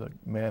up as a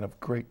man of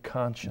great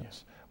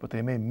conscience, but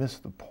they may miss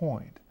the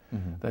point.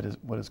 That is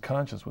what his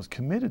conscience was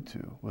committed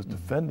to, was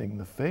defending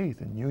the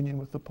faith in union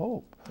with the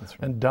Pope,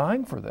 and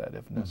dying for that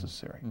if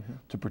necessary,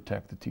 to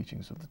protect the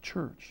teachings of the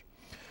church.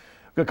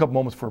 We've got a couple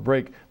moments for a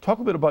break. Talk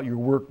a bit about your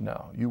work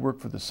now. You work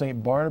for the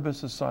St. Barnabas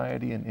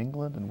Society in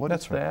England, and what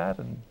is that?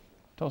 And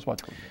tell us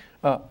about it.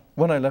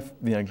 When I left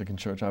the Anglican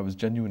Church, I was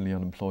genuinely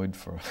unemployed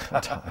for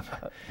a time.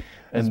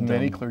 As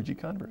many clergy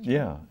converts.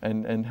 Yeah,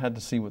 and had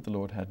to see what the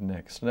Lord had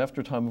next. And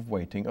after a time of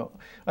waiting,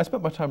 I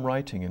spent my time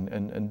writing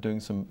and doing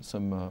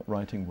some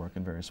writing work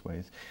in various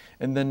ways.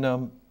 And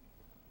then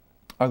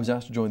I was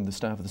asked to join the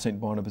staff of the St.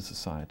 Barnabas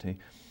Society.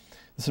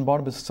 The St.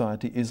 Barnabas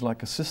Society is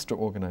like a sister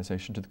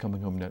organization to the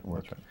Coming Home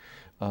Network.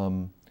 That's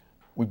right.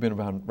 We've been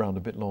around a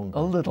bit longer.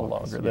 A little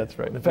longer, that's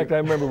right. In fact, I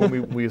remember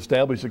when we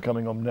established the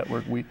Coming Home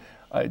Network,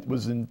 I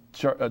was in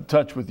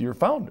touch with your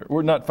founder,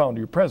 or not founder,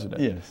 your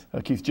president,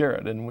 Keith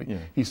Jarrett, and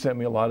he sent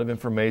me a lot of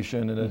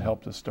information, and it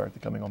helped us start the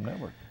Coming Home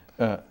Network.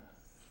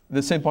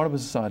 The St.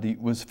 Barnabas Society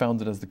was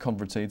founded as the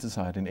Converts Aid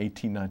Society in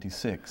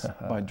 1896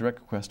 by direct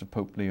request of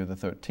Pope Leo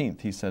XIII.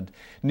 He said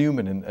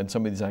Newman and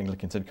some of these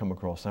Anglicans had come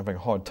across having a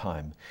hard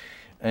time.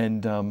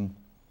 And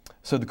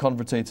so the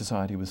Converts Aid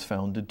Society was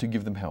founded to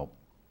give them help.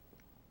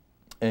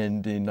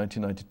 And in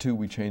 1992,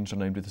 we changed our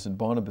name to the St.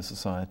 Barnabas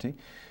Society,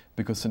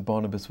 because St.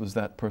 Barnabas was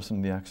that person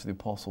in the Acts of the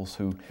Apostles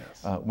who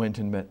went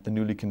and met the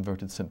newly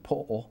converted St.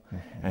 Paul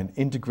and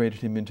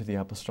integrated him into the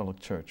Apostolic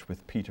Church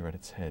with Peter at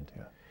its head.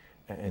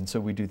 And so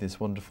we do this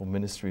wonderful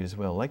ministry as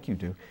well, like you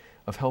do,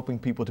 of helping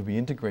people to be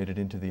integrated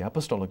into the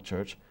Apostolic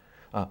Church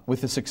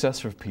with the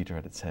successor of Peter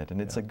at its head. And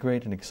it's a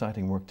great and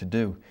exciting work to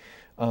do.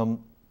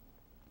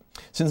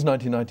 Since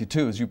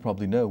 1992, as you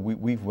probably know,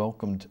 we've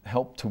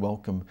helped to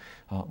welcome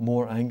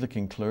more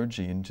Anglican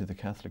clergy into the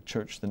Catholic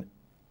Church than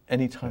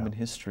any time in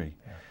history.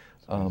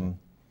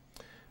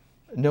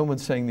 No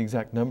one's saying the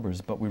exact numbers,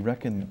 but we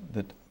reckon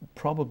that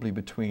probably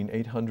between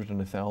 800 and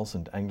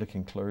 1,000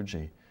 Anglican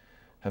clergy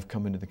have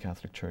come into the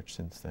Catholic Church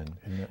since then.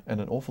 And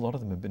an awful lot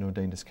of them have been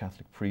ordained as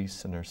Catholic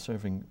priests and are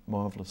serving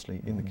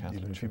marvelously in the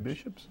Catholic Church. A few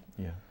bishops.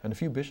 Yeah, and a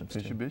few bishops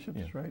too. Bishops,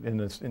 yeah. right. And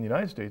in the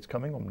United States,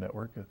 Coming Home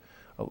Network,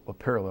 a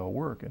parallel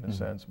work in a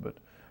sense, but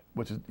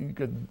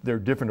they're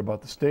different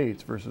about the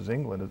States versus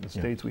England. In the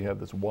States, we have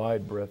this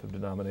wide breadth of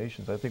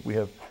denominations. I think we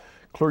have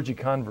clergy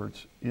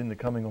converts in the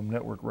Coming Home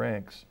Network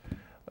ranks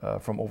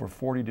from over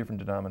 40 different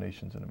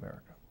denominations in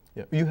America.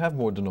 Yeah, you have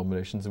more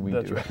denominations than we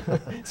do. That's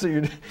right. So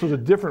it's a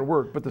different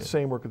work, but the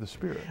same work of the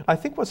Spirit. I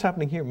think what's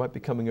happening here might be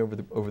coming over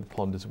the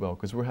pond as well,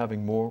 because we're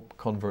having more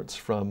converts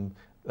from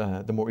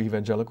the more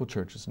evangelical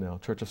churches now,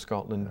 Church of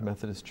Scotland,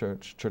 Methodist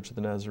Church, Church of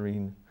the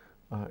Nazarene,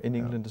 in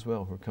England as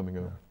well, who are coming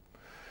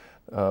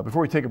over.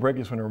 Before we take a break, I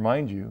just want to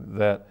remind you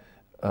that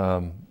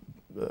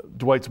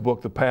Dwight's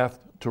book, The Path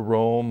to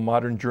Rome,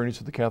 Modern Journeys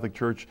to the Catholic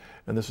Church,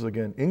 and this is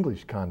again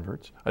English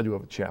converts. I do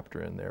have a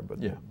chapter in there, but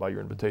by your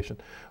invitation.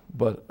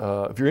 But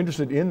if you're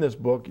interested in this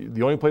book,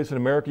 the only place in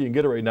America you can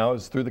get it right now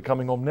is through the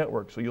Coming Home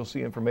Network. So you'll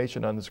see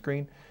information on the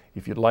screen.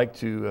 If you'd like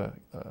to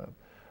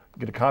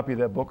get a copy of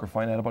that book or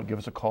find out about it, give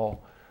us a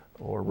call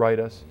or write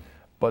us.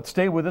 But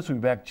stay with us. We'll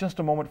be back just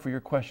a moment for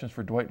your questions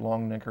for Dwight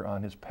Longenecker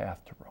on his path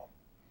to Rome.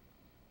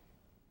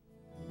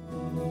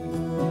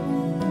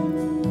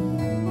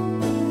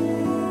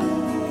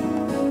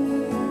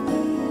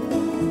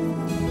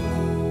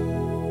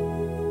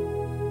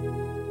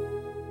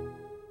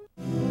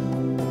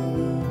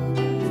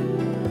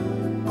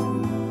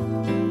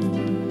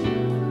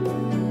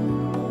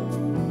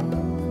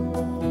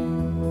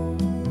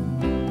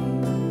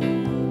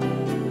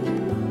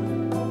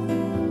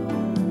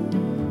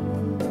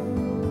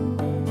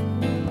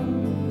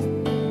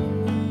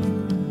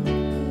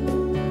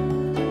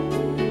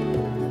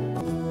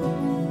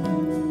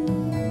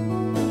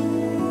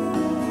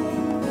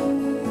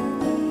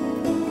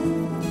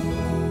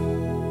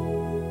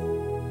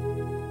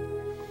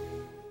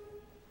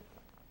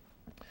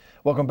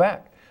 Welcome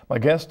back. My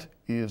guest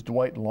is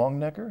Dwight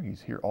Longenecker.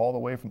 He's here all the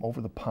way from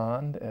over the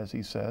pond, as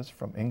he says,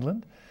 from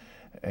England.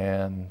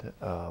 And did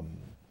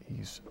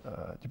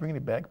you bring any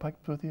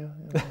bagpipes with you?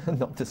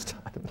 Not this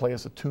time. To play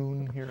us a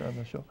tune here on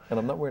the show? And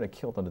I'm not wearing a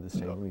kilt under this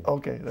table either.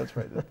 Okay, that's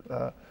right.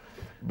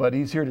 But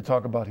he's here to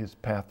talk about his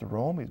path to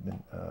Rome. He's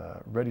been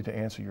ready to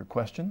answer your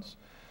questions.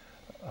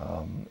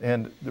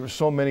 And there were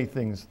so many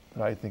things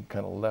that I think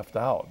kind of left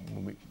out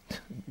when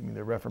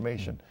the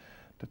Reformation.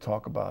 To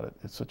talk about it.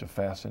 It's such a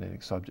fascinating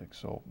subject.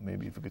 So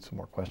maybe if we get some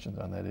more questions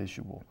on that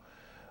issue, we'll.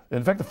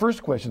 In fact, the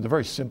first question is a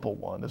very simple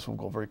one. This will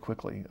go very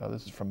quickly.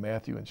 This is from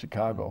Matthew in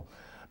Chicago.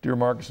 Dear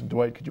Marcus and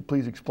Dwight, could you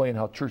please explain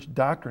how church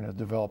doctrine has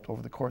developed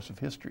over the course of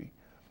history?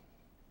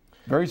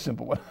 Very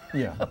simple one.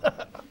 Yeah.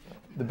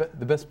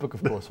 The best book,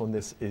 of course, on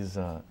this is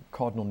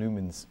Cardinal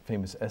Newman's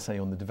famous essay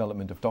on the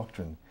development of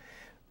doctrine.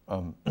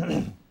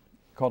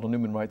 Cardinal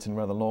Newman writes in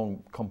rather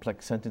long,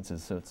 complex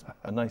sentences, so it's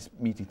a nice,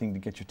 meaty thing to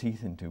get your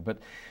teeth into. But,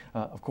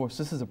 of course,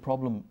 this is a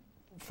problem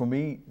for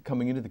me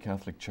coming into the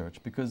Catholic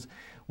Church, because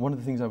one of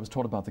the things I was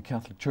taught about the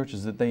Catholic Church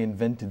is that they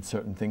invented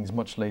certain things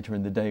much later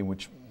in the day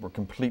which were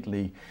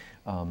completely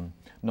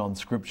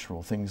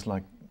non-scriptural, things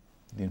like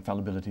the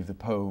infallibility of the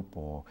Pope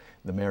or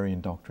the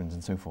Marian doctrines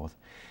and so forth.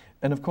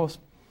 And, of course,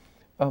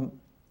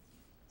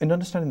 in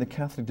understanding the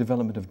Catholic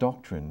development of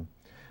doctrine,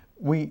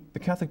 the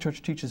Catholic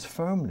Church teaches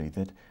firmly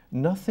that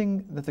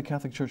nothing that the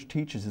Catholic Church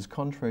teaches is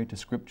contrary to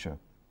Scripture.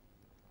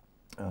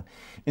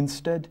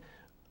 Instead,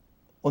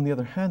 on the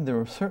other hand, there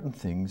are certain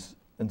things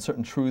and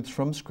certain truths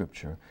from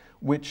Scripture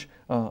which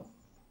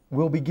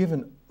will be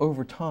given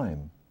over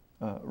time.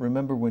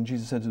 Remember when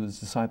Jesus said to his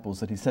disciples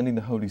that he's sending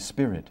the Holy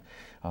Spirit,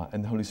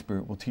 and the Holy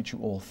Spirit will teach you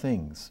all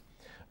things.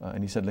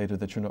 And he said later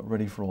that you're not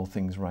ready for all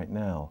things right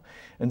now.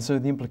 And so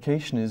the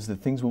implication is that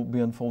things will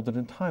be unfolded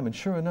in time. And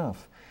sure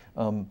enough,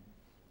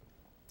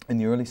 in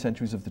the early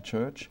centuries of the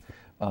Church,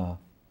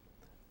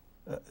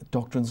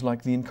 doctrines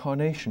like the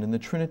Incarnation and the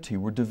Trinity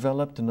were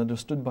developed and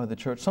understood by the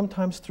Church,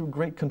 sometimes through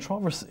great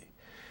controversy.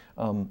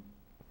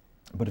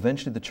 But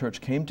eventually the Church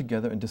came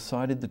together and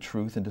decided the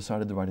truth and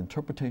decided the right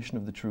interpretation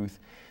of the truth,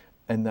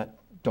 and that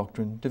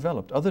doctrine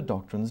developed. Other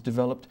doctrines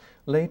developed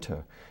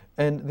later.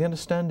 And the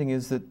understanding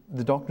is that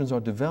the doctrines are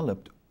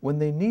developed when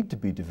they need to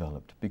be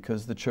developed,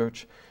 because the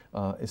Church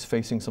is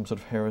facing some sort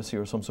of heresy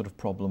or some sort of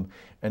problem,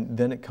 and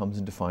then it comes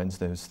and defines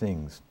those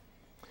things.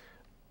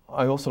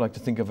 I also like to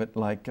think of it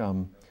like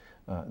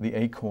the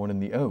acorn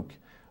and the oak.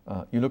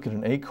 You look at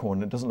an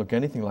acorn, it doesn't look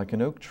anything like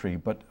an oak tree,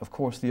 but of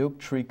course the oak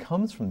tree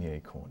comes from the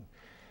acorn.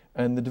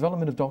 And the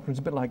development of doctrine is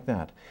a bit like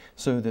that,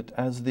 so that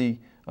as the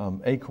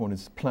acorn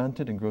is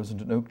planted and grows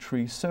into an oak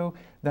tree, so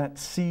that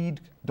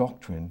seed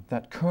doctrine,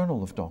 that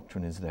kernel of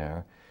doctrine is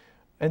there,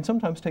 and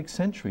sometimes takes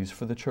centuries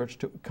for the Church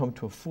to come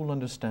to a full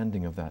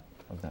understanding of that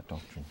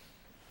doctrine.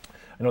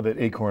 I know that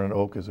acorn and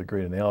oak is a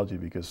great analogy,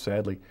 because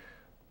sadly,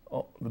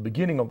 the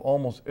beginning of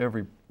almost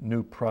every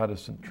new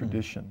Protestant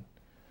tradition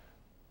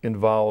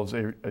involves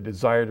a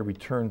desire to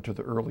return to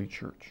the early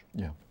church.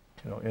 Yeah.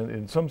 You know, and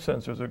in some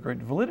sense, there's a great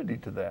validity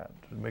to that,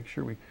 to make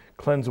sure we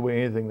cleanse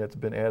away anything that's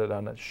been added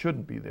on that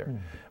shouldn't be there.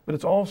 But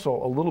it's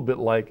also a little bit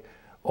like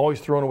always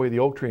throwing away the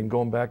oak tree and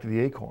going back to the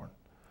acorn.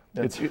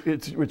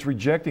 It's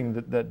rejecting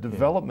that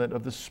development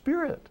of the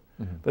Spirit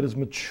that has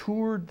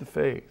matured the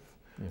faith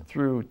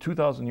through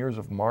 2,000 years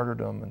of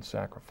martyrdom and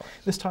sacrifice.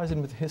 This ties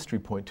in with the history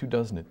point too,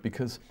 doesn't it?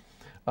 Because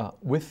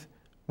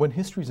when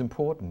history is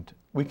important,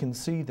 we can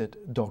see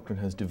that doctrine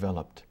has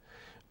developed.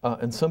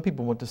 And some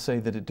people want to say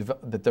that,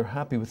 that they're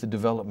happy with the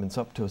developments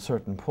up to a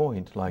certain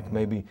point, like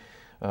maybe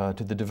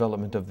to the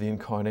development of the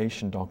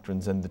incarnation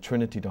doctrines and the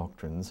Trinity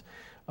doctrines.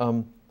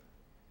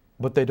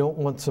 But they don't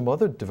want some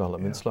other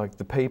developments like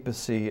the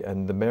papacy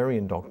and the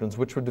Marian doctrines,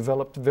 which were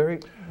developed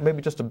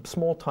maybe just a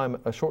short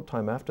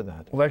time after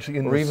that. Well, actually,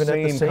 in or even at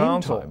the same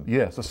council, time.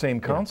 yes, the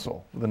same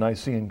council, the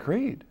Nicene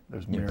Creed.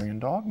 There's Marian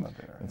dogma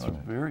there. That's right.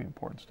 Very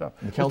important stuff.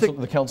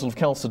 The Council of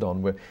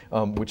Chalcedon,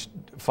 which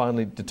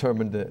finally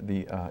determined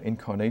the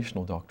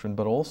incarnational doctrine,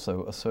 but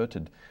also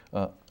asserted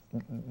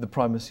the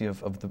primacy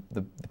of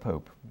the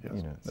Pope.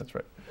 Yes, that's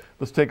right.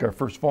 Let's take our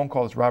first phone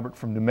call. It's Robert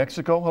from New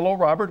Mexico. Hello,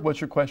 Robert. What's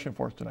your question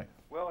for us tonight?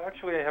 Well,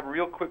 actually, I have a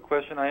real quick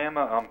question. I am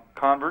a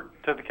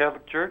convert to the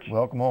Catholic Church.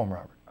 Welcome home,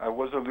 Robert. I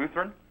was a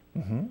Lutheran.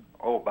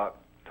 About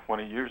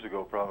 20 years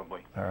ago,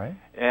 probably. All right.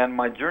 And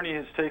my journey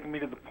has taken me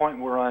to the point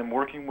where I'm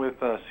working with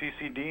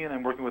CCD and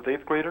I'm working with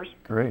 8th graders.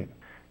 Great.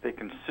 They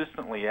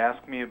consistently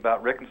ask me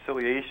about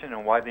reconciliation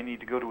and why they need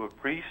to go to a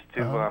priest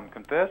to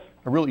confess.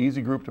 A real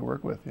easy group to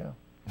work with, yeah.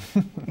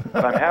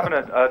 But I'm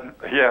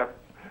having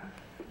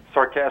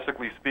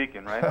sarcastically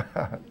speaking, right?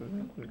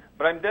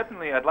 But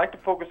I'd like to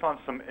focus on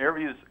some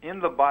areas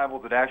in the Bible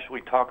that actually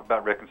talk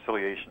about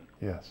reconciliation.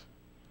 Yes.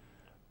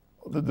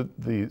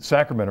 The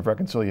sacrament of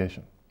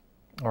reconciliation.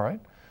 All right.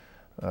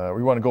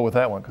 We want to go with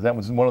that one because that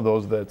one's one of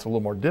those that's a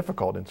little more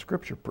difficult in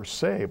Scripture per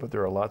se, but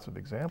there are lots of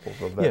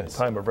examples of that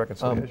time of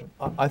reconciliation.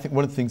 I think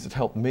one of the things that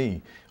helped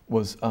me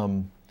was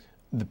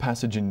the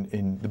passage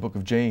in the book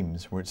of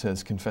James where it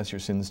says, confess your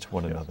sins to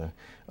one another.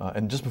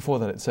 And just before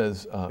that it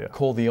says,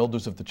 call the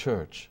elders of the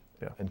church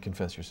and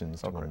confess your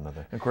sins to one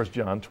another. And of course,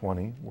 John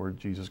 20, where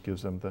Jesus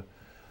gives them the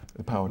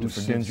power to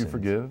forgive sins you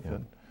forgive.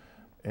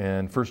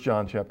 And 1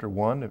 John chapter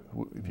 1,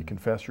 if you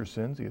confess your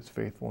sins, he is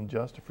faithful and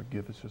just to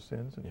forgive us your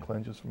sins and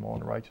cleanse us from all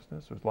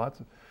unrighteousness. There's lots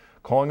of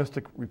calling us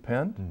to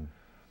repent.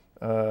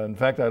 In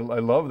fact, I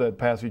love that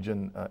passage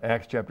in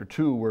Acts chapter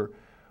 2 where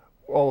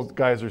all the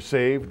guys are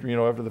saved,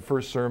 after the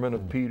first sermon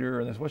of Peter,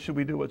 and what should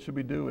we do? What should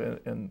we do?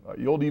 And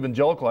the old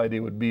evangelical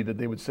idea would be that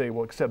they would say,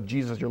 well, accept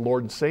Jesus your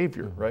Lord and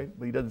Savior, right?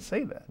 But he doesn't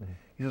say that.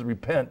 He says,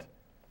 repent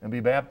and be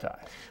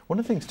baptized. One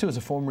of the things, too, as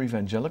a former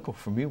evangelical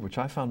for me, which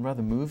I found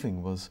rather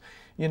moving, was,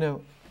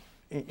 in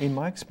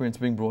my experience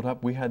being brought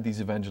up, we had these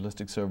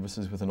evangelistic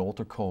services with an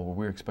altar call where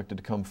we were expected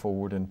to come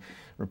forward and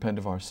repent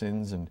of our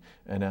sins and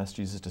ask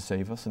Jesus to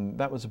save us, and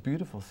that was a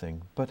beautiful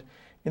thing. But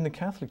in the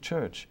Catholic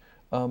Church,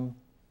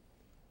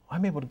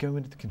 I'm able to go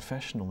into the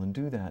confessional and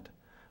do that,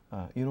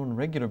 on a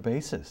regular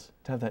basis,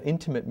 to have that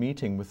intimate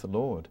meeting with the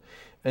Lord.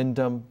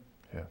 And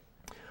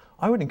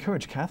I would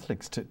encourage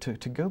Catholics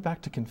to go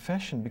back to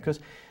confession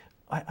because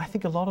I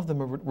think a lot of them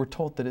were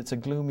taught that it's a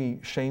gloomy,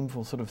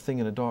 shameful sort of thing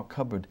in a dark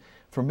cupboard.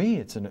 For me,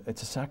 it's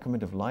a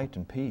sacrament of light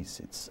and peace.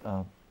 It's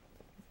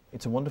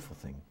a wonderful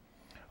thing.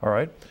 All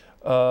right.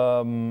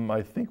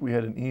 I think we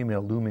had an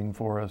email looming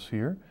for us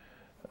here.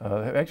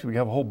 Actually, we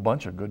have a whole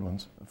bunch of good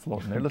ones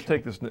floating there. Let's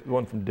take this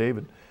one from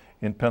David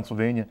in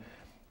Pennsylvania.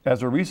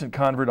 As a recent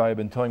convert, I have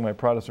been telling my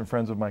Protestant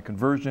friends of my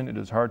conversion. It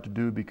is hard to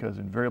do because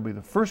invariably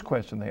the first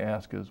question they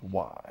ask is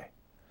why.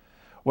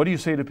 What do you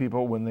say to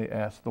people when they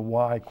ask the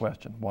why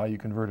question, why you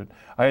converted?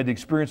 I had the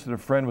experience that a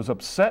friend was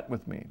upset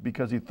with me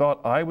because he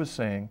thought I was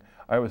saying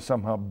I was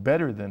somehow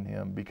better than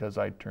him because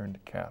I turned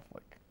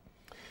Catholic.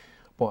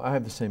 Well, I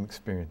have the same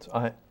experience.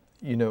 I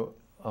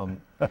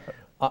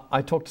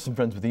talked to some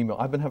friends with email.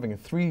 I've been having a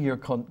 3-year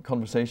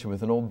conversation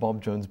with an old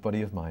Bob Jones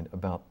buddy of mine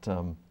about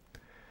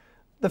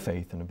the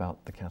faith and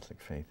about the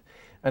Catholic faith.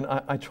 And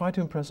I try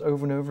to impress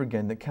over and over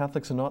again that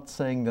Catholics are not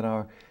saying that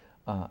our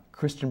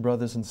Christian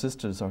brothers and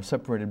sisters, our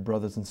separated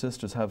brothers and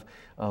sisters, have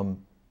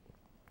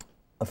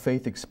a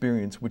faith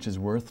experience which is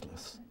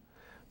worthless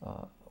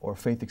or a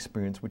faith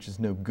experience which is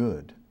no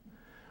good.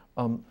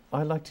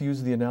 I like to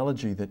use the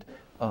analogy that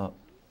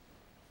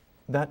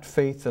that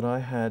faith that I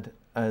had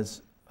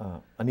as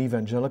an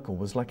evangelical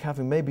was like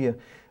having maybe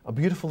a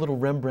beautiful little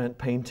Rembrandt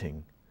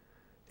painting.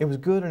 It was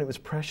good and it was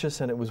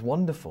precious and it was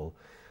wonderful.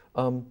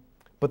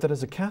 But that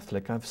as a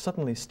Catholic, I've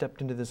suddenly stepped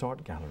into this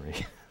art gallery,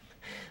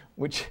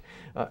 which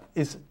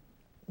there's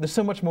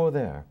so much more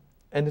there.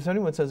 And if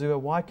anyone says,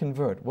 why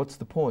convert? What's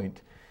the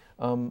point?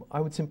 I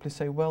would simply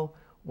say, well,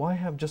 why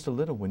have just a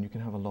little when you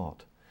can have a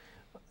lot?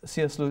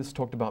 C.S. Lewis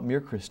talked about mere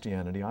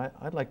Christianity.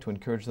 I'd like to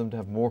encourage them to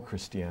have more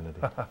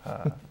Christianity.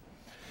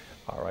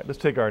 All right, let's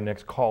take our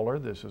next caller.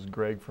 This is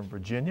Greg from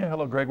Virginia.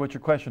 Hello, Greg. What's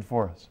your question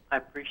for us? I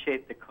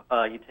appreciate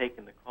you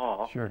taking the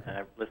call. Sure. And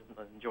I've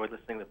enjoyed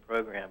listening to the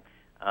program.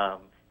 I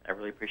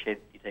really appreciate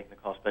you taking the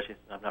call, especially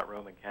since I'm not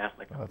Roman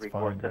Catholic. I'm Greek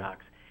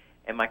Orthodox.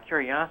 And my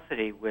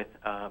curiosity with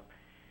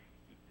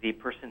the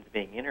person's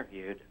being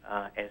interviewed,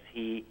 as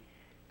he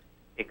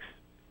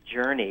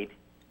journeyed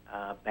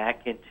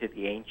back into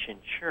the ancient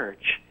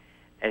church,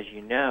 as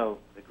you know,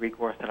 the Greek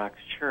Orthodox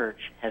Church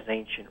has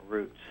ancient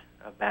roots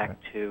back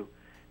to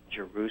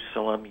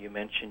Jerusalem. You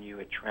mentioned you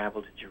had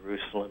traveled to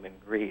Jerusalem in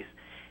Greece.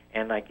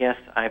 And I guess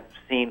I've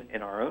seen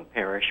in our own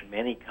parish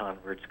many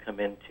converts come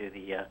into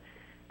the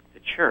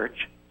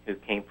church who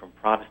came from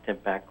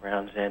Protestant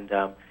backgrounds, and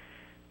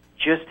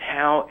just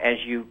how, as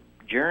you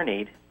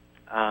journeyed,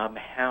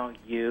 how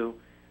you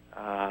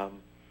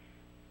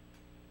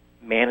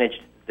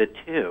managed the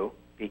two,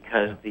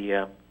 because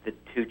the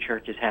two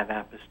churches have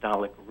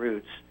apostolic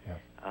roots.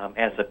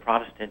 As a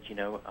Protestant, you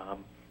know,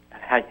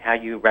 how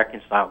you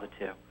reconcile the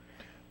two,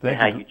 and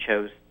how you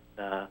chose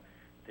the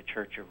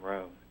Church of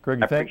Rome.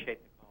 Greg, I appreciate the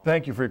call.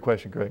 Thank you for your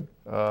question, Greg.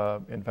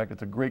 In fact,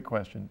 it's a great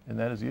question, and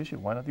that is the issue.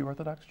 Why not the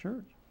Orthodox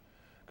Church?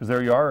 Because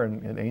there you are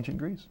in ancient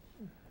Greece.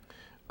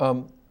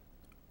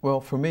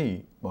 Well, for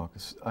me,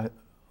 Marcus,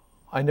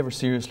 I never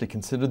seriously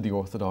considered the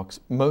Orthodox,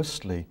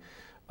 mostly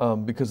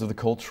because of the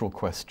cultural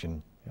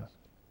question. Yes.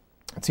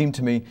 It seemed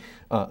to me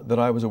that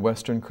I was a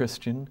Western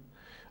Christian,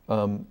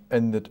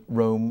 and that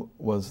Rome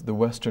was the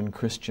Western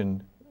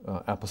Christian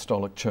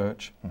apostolic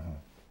church.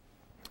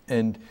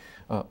 And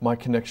my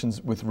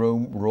connections with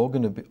Rome were all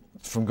going to be,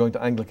 from going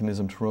to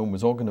Anglicanism to Rome,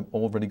 was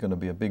already going to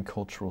be a big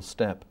cultural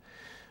step.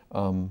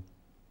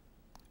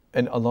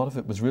 And a lot of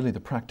it was really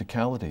the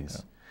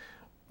practicalities.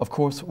 Of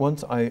course,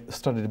 once I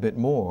studied a bit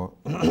more,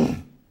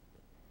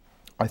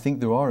 I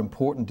think there are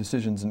important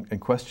decisions and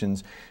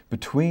questions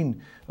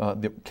between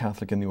the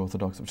Catholic and the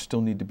Orthodox which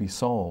still need to be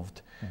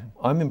solved.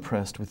 I'm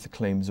impressed with the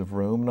claims of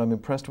Rome, and I'm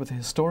impressed with the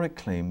historic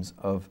claims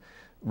of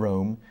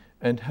Rome,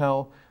 and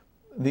how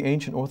the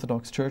ancient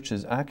Orthodox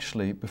churches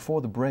actually,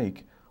 before the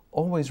break,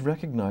 always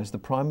recognized the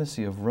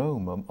primacy of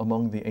Rome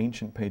among the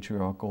ancient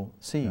patriarchal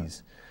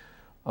sees.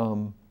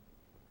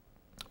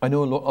 I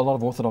know a lot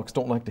of Orthodox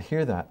don't like to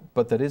hear that,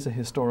 but that is a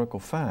historical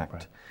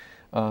fact.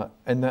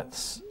 And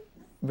that's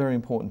very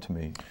important to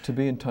me, to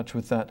be in touch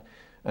with that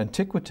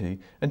antiquity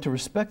and to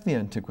respect the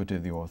antiquity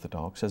of the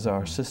Orthodox as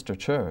our sister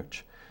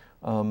church.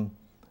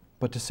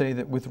 But to say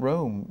that with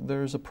Rome,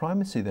 there's a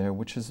primacy there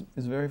which is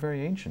very,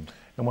 very ancient.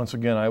 And once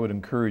again, I would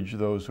encourage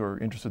those who are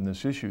interested in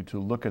this issue to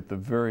look at the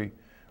very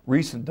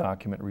recent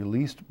document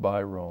released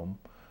by Rome.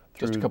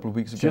 Just a couple of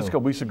weeks ago. Just a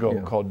couple weeks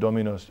ago, called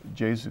Dominus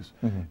Jesus.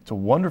 It's a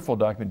wonderful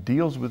document,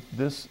 deals with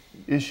this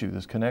issue,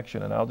 this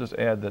connection. And I'll just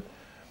add that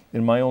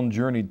in my own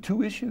journey,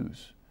 two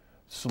issues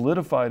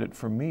solidified it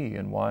for me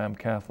and why I'm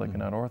Catholic and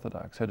not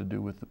Orthodox. Had to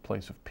do with the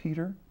place of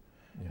Peter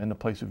and the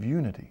place of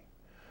unity.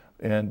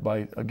 And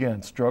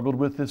again, struggled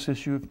with this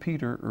issue of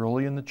Peter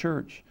early in the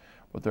church,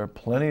 but there are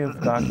plenty of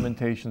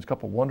documentations, a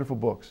couple of wonderful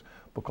books,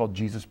 a book called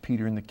Jesus,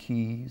 Peter, and the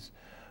Keys,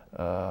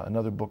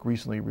 another book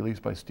recently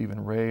released by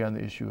Stephen Ray on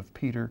the issue of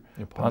Peter,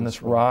 Upon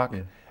This Rock.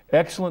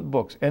 Excellent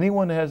books.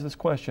 Anyone that has this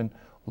question,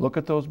 look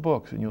at those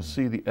books and you'll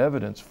see the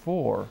evidence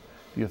for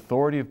the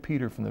authority of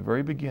Peter from the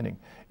very beginning.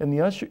 And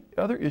the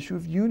other issue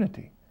of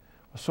unity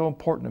was so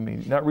important to me.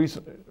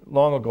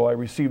 Long ago, I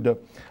received a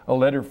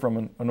letter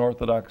from an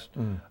Orthodox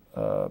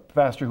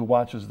pastor who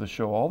watches the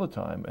show all the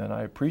time, and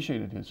I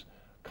appreciated his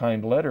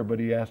kind letter, but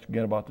he asked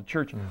again about the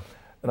church.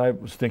 And I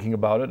was thinking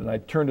about it, and I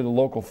turned to the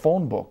local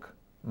phone book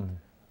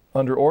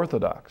under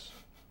Orthodox,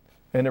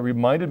 and it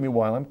reminded me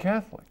why I'm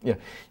Catholic. Yeah,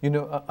 you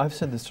know, I've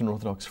said this to an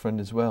Orthodox friend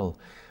as well.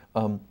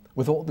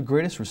 With all the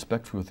greatest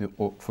respect for the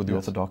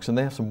Orthodox, and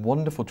they have some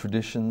wonderful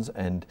traditions,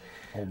 and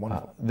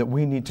that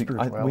we need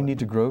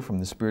to grow from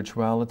the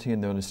spirituality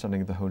and the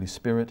understanding of the Holy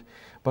Spirit.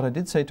 But I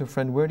did say to a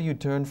friend, where do you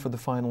turn for the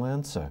final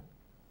answer?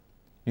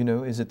 You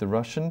know, is it the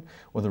Russian,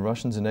 or the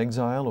Russians in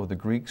exile, or the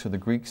Greeks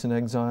in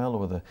exile,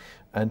 or the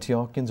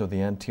Antiochians or the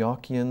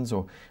Antiochians,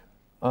 or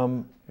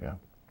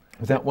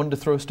without wanting to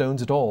throw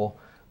stones at all,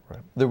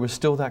 there was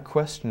still that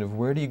question of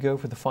where do you go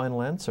for the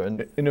final answer?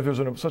 And if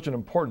there's such an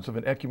importance of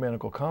an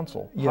ecumenical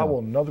council, how will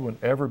another one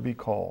ever be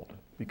called?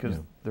 Because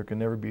there can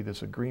never be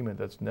this agreement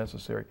that's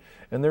necessary.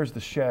 And there's the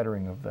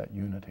shattering of that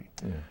unity,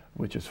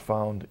 which is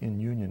found in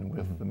union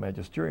with the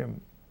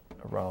magisterium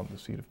around the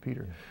seat of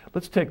Peter.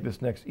 Let's take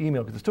this next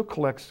email, because it still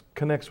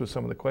connects with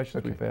some of the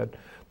questions we've had.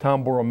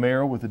 Tom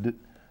Borromeo with the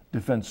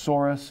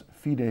Defensoris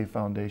Fidei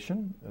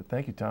Foundation.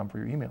 Thank you, Tom, for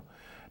your email.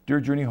 Dear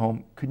Journey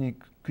Home, could you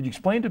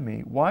explain to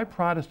me why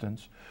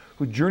Protestants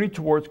who journey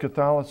towards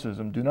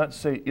Catholicism do not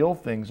say ill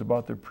things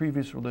about their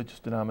previous religious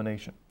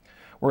denomination,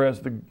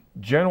 whereas the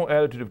general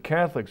attitude of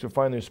Catholics who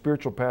find their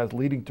spiritual path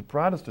leading to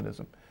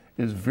Protestantism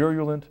is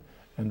virulent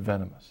and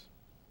venomous?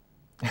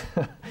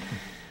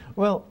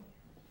 Well,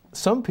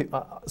 some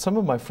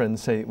of my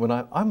friends say,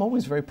 I'm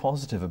always very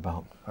positive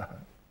about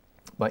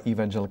my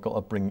evangelical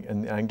upbringing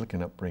and the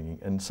Anglican upbringing,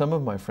 and some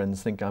of my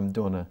friends think I'm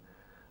doing a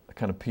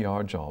kind of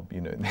PR job,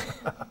 you know.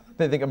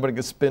 They think I'm putting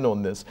a spin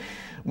on this,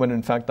 when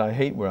in fact I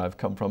hate where I've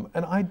come from,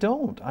 and I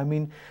don't. I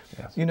mean,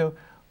 you know,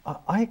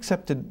 I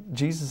accepted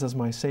Jesus as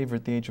my Savior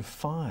at the age of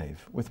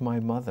 5 with my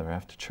mother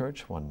after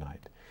church one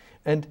night,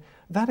 and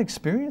that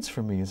experience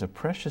for me is a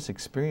precious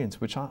experience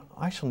which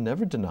I shall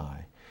never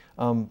deny.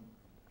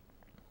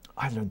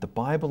 I learned the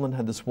Bible and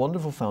had this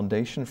wonderful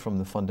foundation from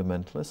the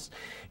fundamentalists.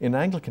 In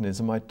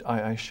Anglicanism,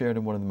 I shared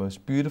in one of the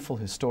most beautiful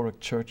historic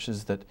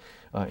churches that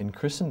in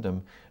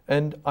Christendom,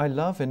 and I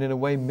love and in a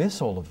way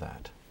miss all of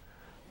that.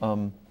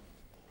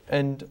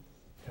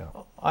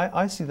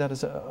 I see that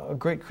as a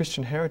great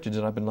Christian heritage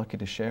that I've been lucky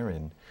to share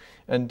in.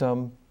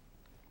 And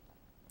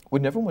we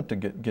never want to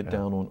get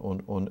down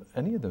on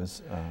any of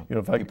those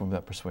people of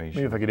that persuasion.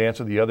 Maybe if I could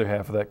answer the other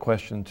half of that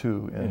question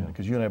too, and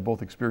because you and I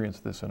both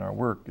experienced this in our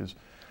work, is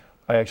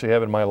I actually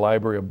have in my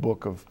library a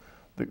book of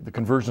the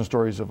conversion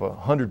stories of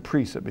 100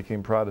 priests that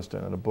became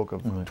Protestant and a book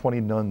of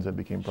 20 nuns that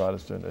became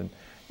Protestant.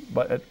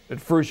 But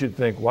at first you'd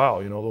think,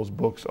 wow, those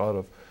books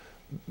ought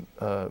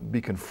to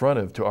be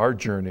confrontive to our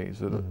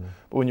journeys. But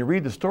when you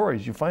read the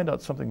stories, you find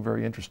out something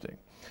very interesting.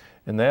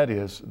 And that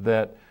is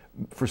that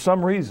for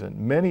some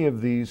reason, many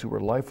of these who were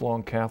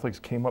lifelong Catholics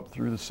came up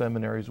through the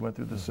seminaries, went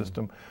through the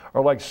system,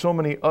 are like so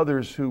many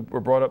others who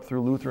were brought up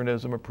through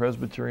Lutheranism or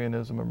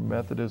Presbyterianism or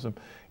Methodism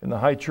in the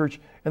high church,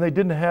 and they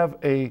didn't have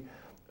a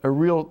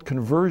real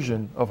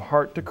conversion of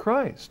heart to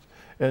Christ.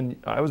 And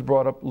I was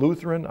brought up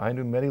Lutheran. I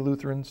knew many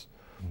Lutherans,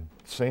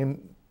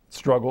 same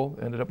struggle,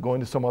 ended up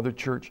going to some other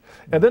church.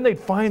 And then they'd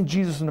find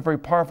Jesus in a very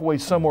powerful way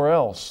somewhere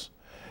else.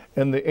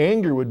 And the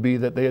anger would be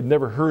that they had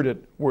never heard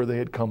it where they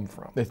had come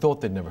from. They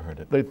thought they'd never heard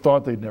it. They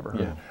thought they'd never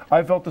heard it.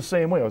 I felt the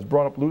same way. I was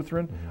brought up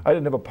Lutheran. I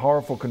didn't have a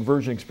powerful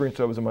conversion experience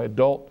until I was in my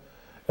adult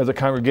as a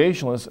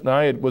Congregationalist. And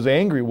I was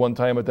angry one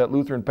time at that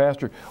Lutheran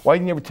pastor. Why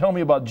didn't you ever tell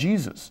me about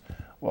Jesus?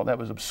 Well, that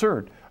was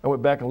absurd. I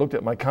went back and looked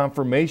at my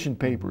confirmation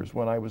papers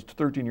when I was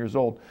 13 years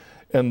old.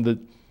 And the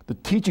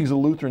teachings of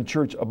the Lutheran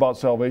Church about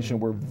salvation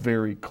were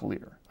very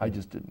clear. I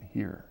just didn't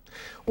hear.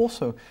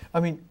 Also,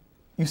 I mean,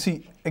 you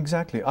see,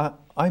 exactly,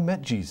 I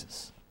met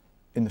Jesus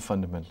in the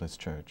Fundamentalist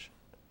Church,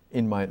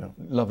 in my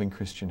loving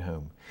Christian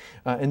home.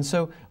 And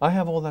so I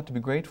have all that to be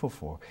grateful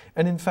for.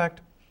 And in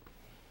fact,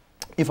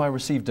 if I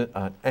received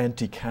an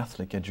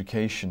anti-Catholic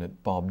education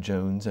at Bob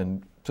Jones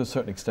and to a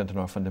certain extent in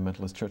our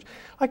Fundamentalist Church,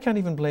 I can't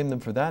even blame them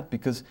for that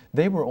because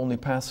they were only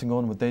passing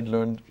on what they'd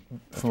learned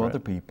from other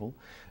people.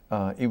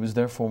 It was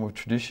their form of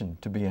tradition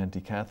to be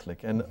anti-Catholic.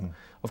 And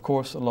of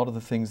course, a lot of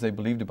the things they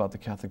believed about the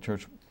Catholic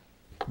Church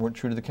weren't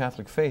true to the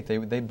Catholic faith. They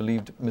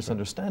believed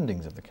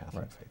misunderstandings of the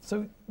Catholic faith.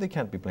 So they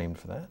can't be blamed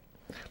for that.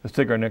 Let's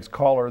take our next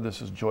caller.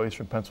 This is Joyce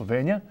from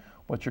Pennsylvania.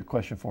 What's your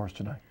question for us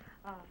tonight?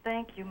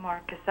 Thank you,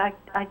 Marcus.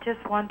 I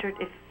just wondered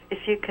if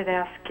you could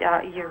ask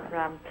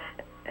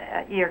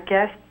your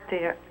guest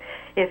there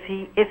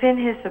if in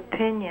his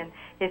opinion,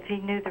 if he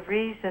knew the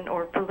reason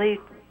or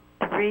believed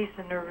the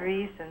reason or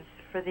reasons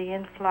for the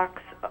influx,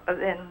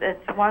 and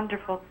it's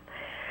wonderful,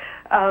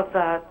 of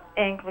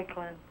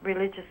Anglican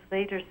religious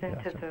leaders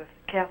into the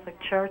Catholic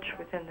Church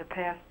within the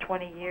past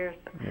 20 years,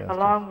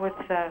 along with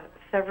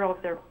several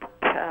of their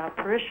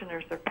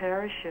parishioners or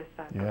parishes,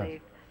 I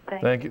believe.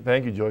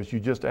 Thank you, Joyce. You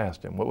just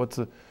asked him.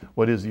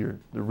 What is the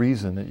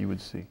reason that you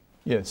would see?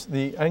 Yes,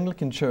 the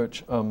Anglican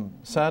Church,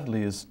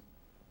 sadly, has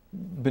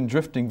been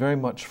drifting very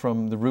much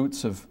from the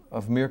roots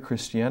of mere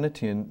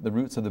Christianity and the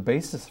roots of the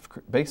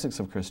basics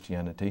of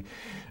Christianity,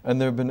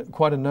 and there have been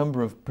quite a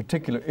number of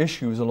particular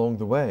issues along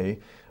the way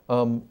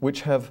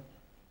which have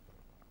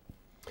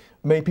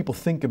made people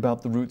think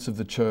about the roots of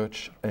the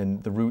Church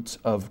and the roots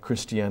of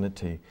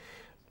Christianity.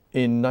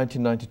 In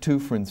 1992,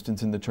 for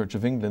instance, in the Church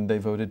of England, they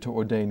voted to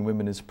ordain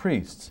women as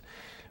priests.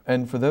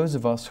 And for those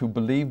of us who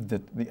believed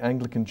that the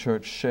Anglican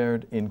Church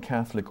shared in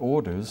Catholic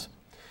orders,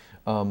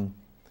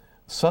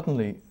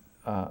 suddenly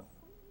the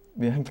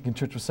Anglican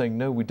Church was saying,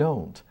 no, we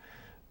don't.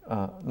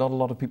 Not a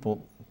lot of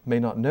people may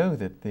not know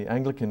that the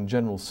Anglican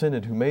General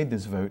Synod who made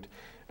this vote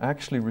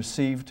actually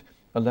received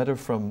a letter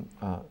from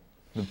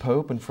the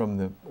Pope and from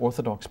the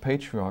Orthodox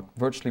Patriarch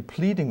virtually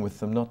pleading with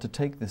them not to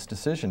take this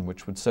decision,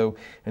 which would so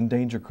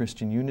endanger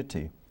Christian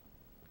unity.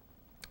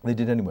 They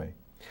did anyway.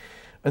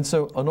 And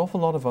so an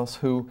awful lot of us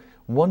who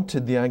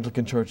wanted the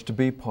Anglican Church to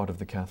be part of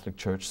the Catholic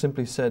Church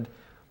simply said,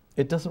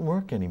 it doesn't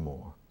work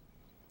anymore.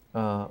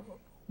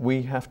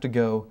 We have to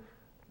go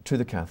to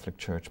the Catholic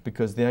Church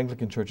because the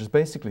Anglican Church has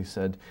basically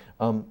said,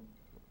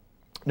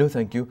 no,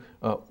 thank you.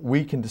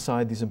 We can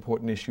decide these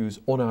important issues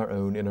on our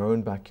own, in our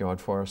own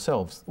backyard for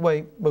ourselves, the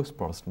way most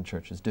Protestant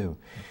churches do.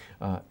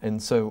 And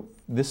so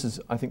this is,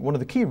 I think, one of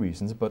the key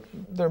reasons, but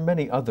there are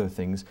many other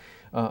things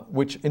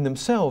which in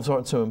themselves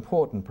aren't so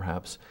important,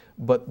 perhaps,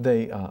 but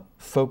they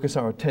focus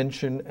our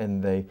attention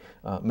and they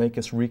make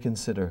us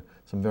reconsider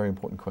some very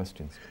important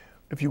questions.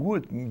 If you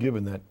would,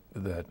 given that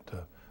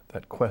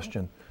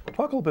question, talk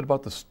a little bit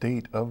about the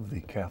state of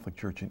the Catholic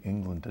Church in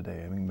England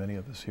today. I mean, many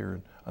of us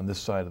here on this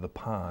side of the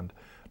pond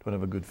don't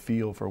have a good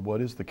feel for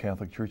what is the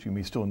Catholic Church. You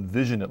may still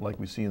envision it like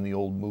we see in the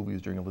old movies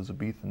during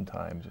Elizabethan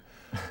times.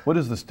 What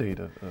is the state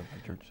of the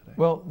Church today?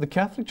 Well, the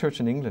Catholic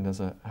Church in England has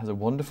a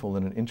wonderful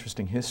and an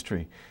interesting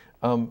history.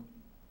 It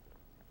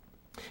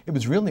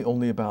was really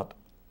only about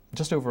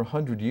just over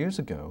 100 years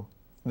ago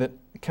that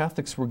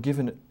Catholics were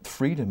given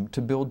freedom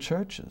to build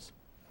churches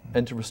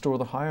and to restore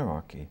the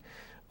hierarchy.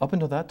 Up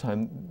until that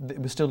time, it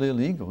was still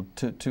illegal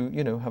to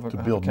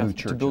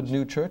build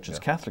new churches,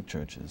 Catholic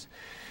churches.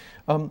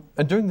 And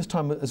during this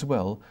time as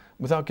well,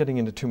 without getting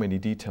into too many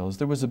details,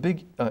 there was a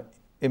big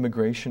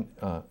immigration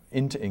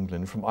into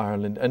England from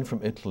Ireland and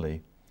from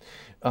Italy.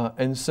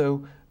 And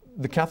so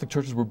the Catholic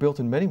churches were built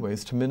in many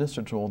ways to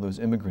minister to all those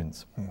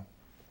immigrants.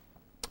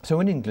 So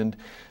in England,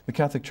 the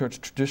Catholic Church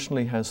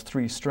traditionally has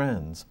three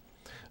strands.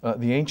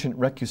 The ancient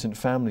recusant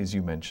families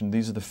you mentioned,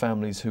 these are the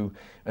families who,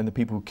 and the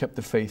people who kept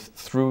the faith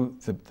through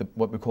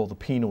what we call the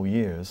penal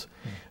years.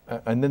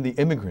 And then the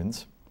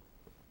immigrants,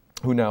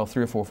 who now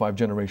 3 or 4 or 5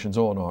 generations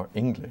on are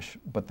English,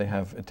 but they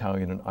have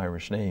Italian and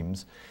Irish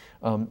names.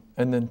 And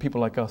then people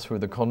like us who are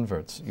the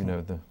converts, you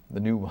know, the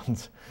new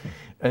ones.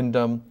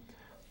 And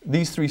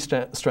these three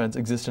strands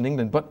exist in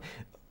England, but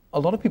a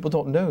lot of people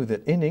don't know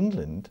that in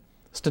England,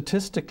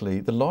 statistically,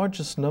 the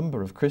largest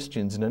number of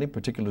Christians in any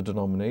particular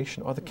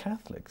denomination are the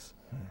Catholics.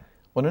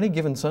 On any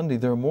given Sunday,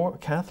 there are more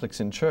Catholics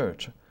in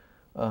church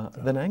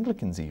than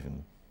Anglicans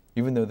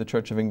even though the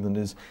Church of England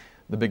is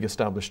the big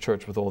established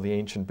church with all the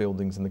ancient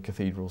buildings and the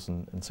cathedrals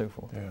and so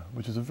forth. Yeah,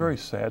 which is a very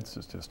sad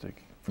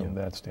statistic from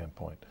that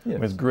standpoint. Yes. I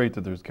mean, it's great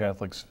that there's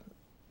Catholics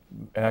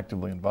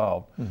actively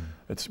involved.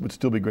 It would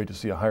still be great to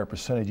see a higher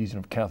percentage even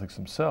of Catholics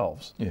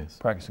themselves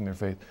practicing their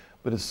faith.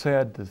 But it's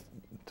sad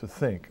to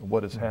think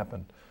what has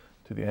happened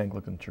to the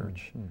Anglican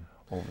Church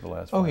over the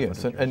last 500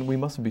 years. And we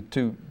mustn't be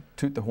toot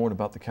the horn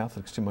about the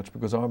Catholics too much,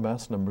 because our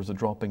mass numbers are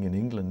dropping in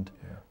England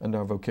and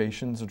our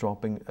vocations are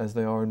dropping as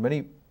they are in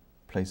many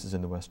places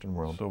in the Western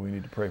world. So we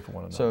need to pray for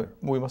one another. So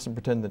we mustn't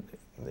pretend that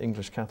the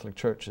English Catholic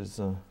Church is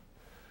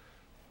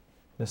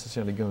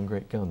necessarily going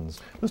great guns.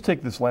 Let's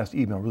take this last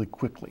email really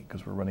quickly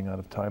because we're running out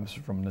of time. This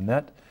is from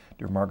Nanette.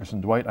 Dear Marcus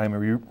and Dwight, I'm a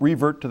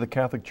revert to the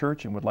Catholic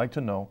Church and would like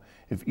to know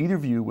if either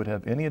of you would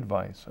have any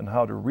advice on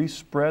how to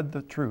respread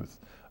the truth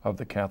of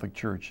the Catholic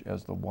Church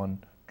as the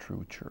one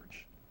true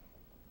church.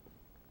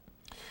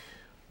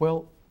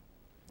 Well,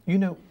 you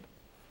know,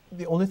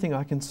 the only thing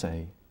I can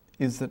say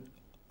is that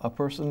a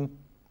person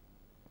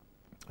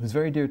who's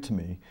very dear to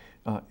me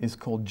is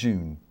called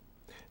June.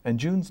 And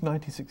June's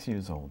 96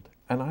 years old.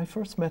 And I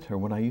first met her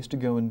when I used to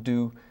go and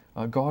do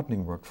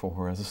gardening work for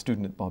her as a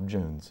student at Bob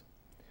Jones.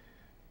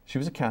 She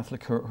was a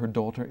Catholic. Her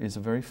daughter is a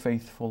very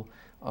faithful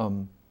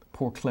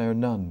Poor Clare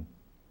nun.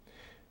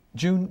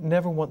 June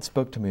never once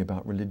spoke to me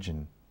about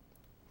religion,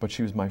 but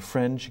she was my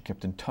friend. She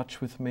kept in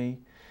touch with me.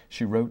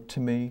 She wrote to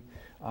me.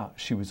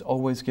 She was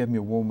always gave me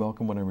a warm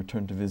welcome when I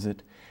returned to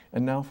visit.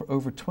 And now for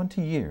over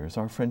 20 years,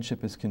 our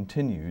friendship has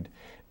continued.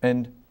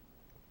 And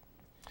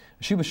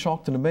she was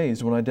shocked and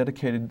amazed when I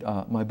dedicated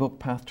my book,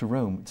 Path to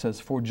Rome. It says,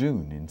 for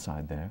June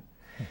inside there,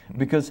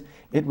 because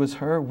it was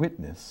her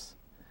witness,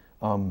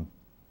 her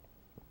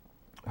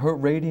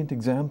radiant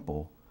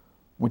example,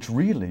 which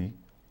really,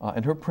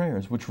 and her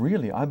prayers, which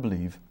really, I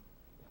believe,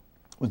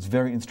 was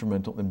very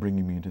instrumental in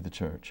bringing me into the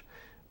church.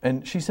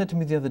 And she said to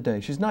me the other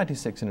day, she's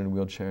 96 and in a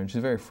wheelchair, and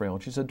she's very frail.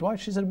 And she said, Dwight,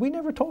 she said, we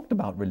never talked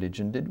about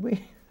religion, did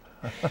we?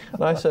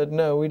 And I said,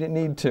 no, we didn't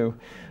need to,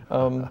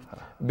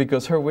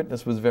 because her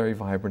witness was very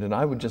vibrant. And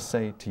I would just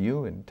say to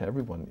you and to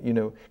everyone, you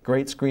know,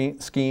 great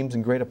schemes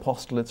and great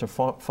apostolates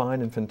are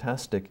fine and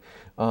fantastic,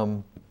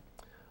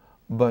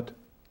 but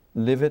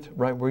live it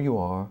right where you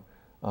are,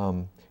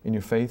 in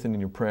your faith and in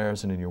your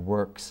prayers and in your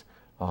works,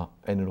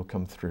 and it'll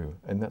come through.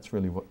 And that's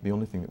really the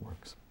only thing that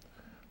works.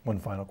 One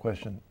final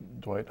question,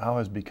 Dwight. How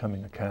has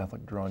becoming a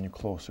Catholic drawn you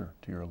closer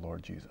to your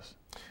Lord Jesus?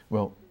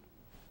 Well,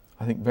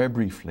 I think very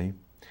briefly,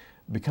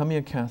 becoming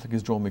a Catholic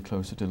has drawn me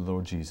closer to the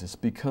Lord Jesus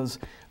because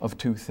of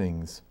two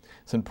things.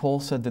 St.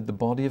 Paul said that the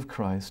body of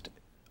Christ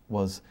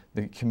was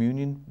the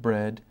communion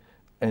bread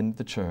and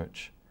the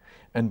church.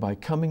 And by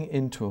coming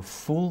into a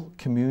full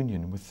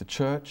communion with the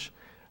church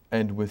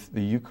and with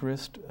the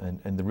Eucharist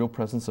and the real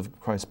presence of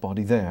Christ's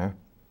body there,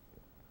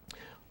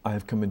 I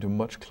have come into a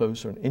much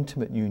closer and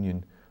intimate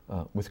union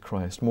with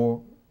Christ,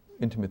 more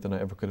intimate than I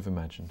ever could have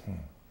imagined.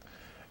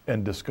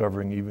 And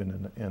discovering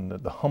even in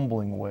the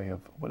humbling way of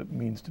what it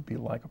means to be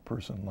like a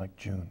person like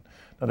June.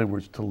 In other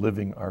words, to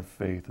living our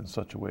faith in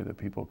such a way that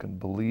people can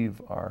believe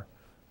our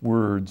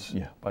words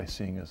by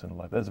seeing us in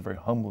life. That's a very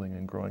humbling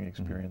and growing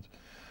experience.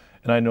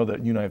 And I know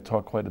that you and I have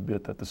talked quite a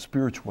bit that the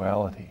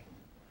spirituality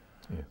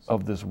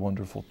of this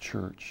wonderful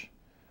church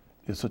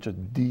is such a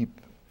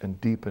deep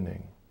and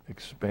deepening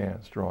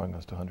expanse, drawing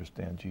us to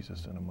understand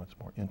Jesus in a much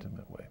more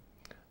intimate way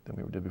than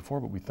we ever did before.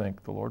 But we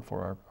thank the Lord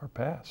for our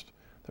past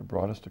that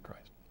brought us to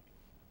Christ.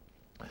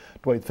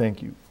 Dwight,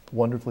 thank you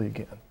wonderfully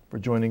again for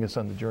joining us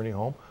on the journey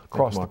home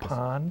across the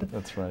pond.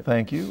 That's right.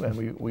 Thank you.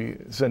 And we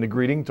send a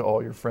greeting to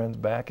all your friends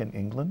back in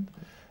England,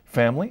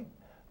 family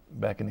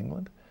back in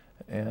England.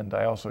 And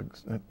I also,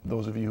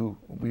 those of you who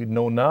we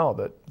know now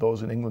that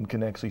those in England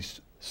can actually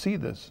see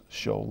this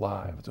show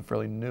live. It's a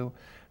fairly new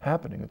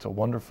happening. It's a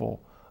wonderful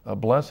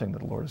blessing that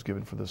the Lord has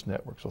given for this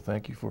network. So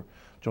thank you for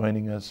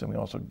joining us, and we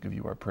also give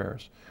you our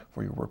prayers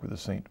for your work with the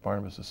St.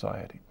 Barnabas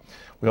Society.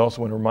 We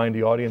also want to remind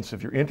the audience,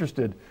 if you're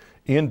interested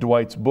in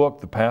Dwight's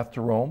book, The Path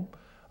to Rome,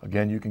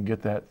 again, you can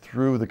get that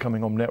through the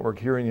Coming Home Network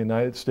here in the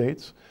United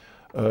States.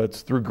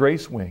 It's through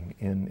Grace Wing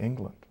in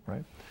England,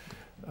 right?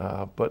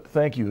 But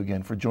thank you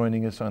again for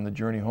joining us on the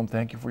journey home.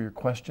 Thank you for your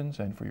questions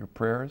and for your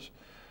prayers.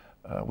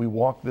 We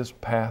walk this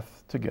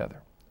path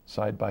together,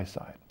 side by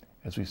side,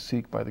 as we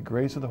seek by the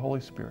grace of the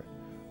Holy Spirit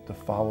to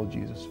follow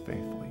Jesus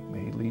faithfully.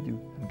 May He lead you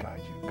and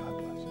guide you. God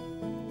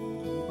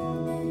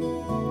bless.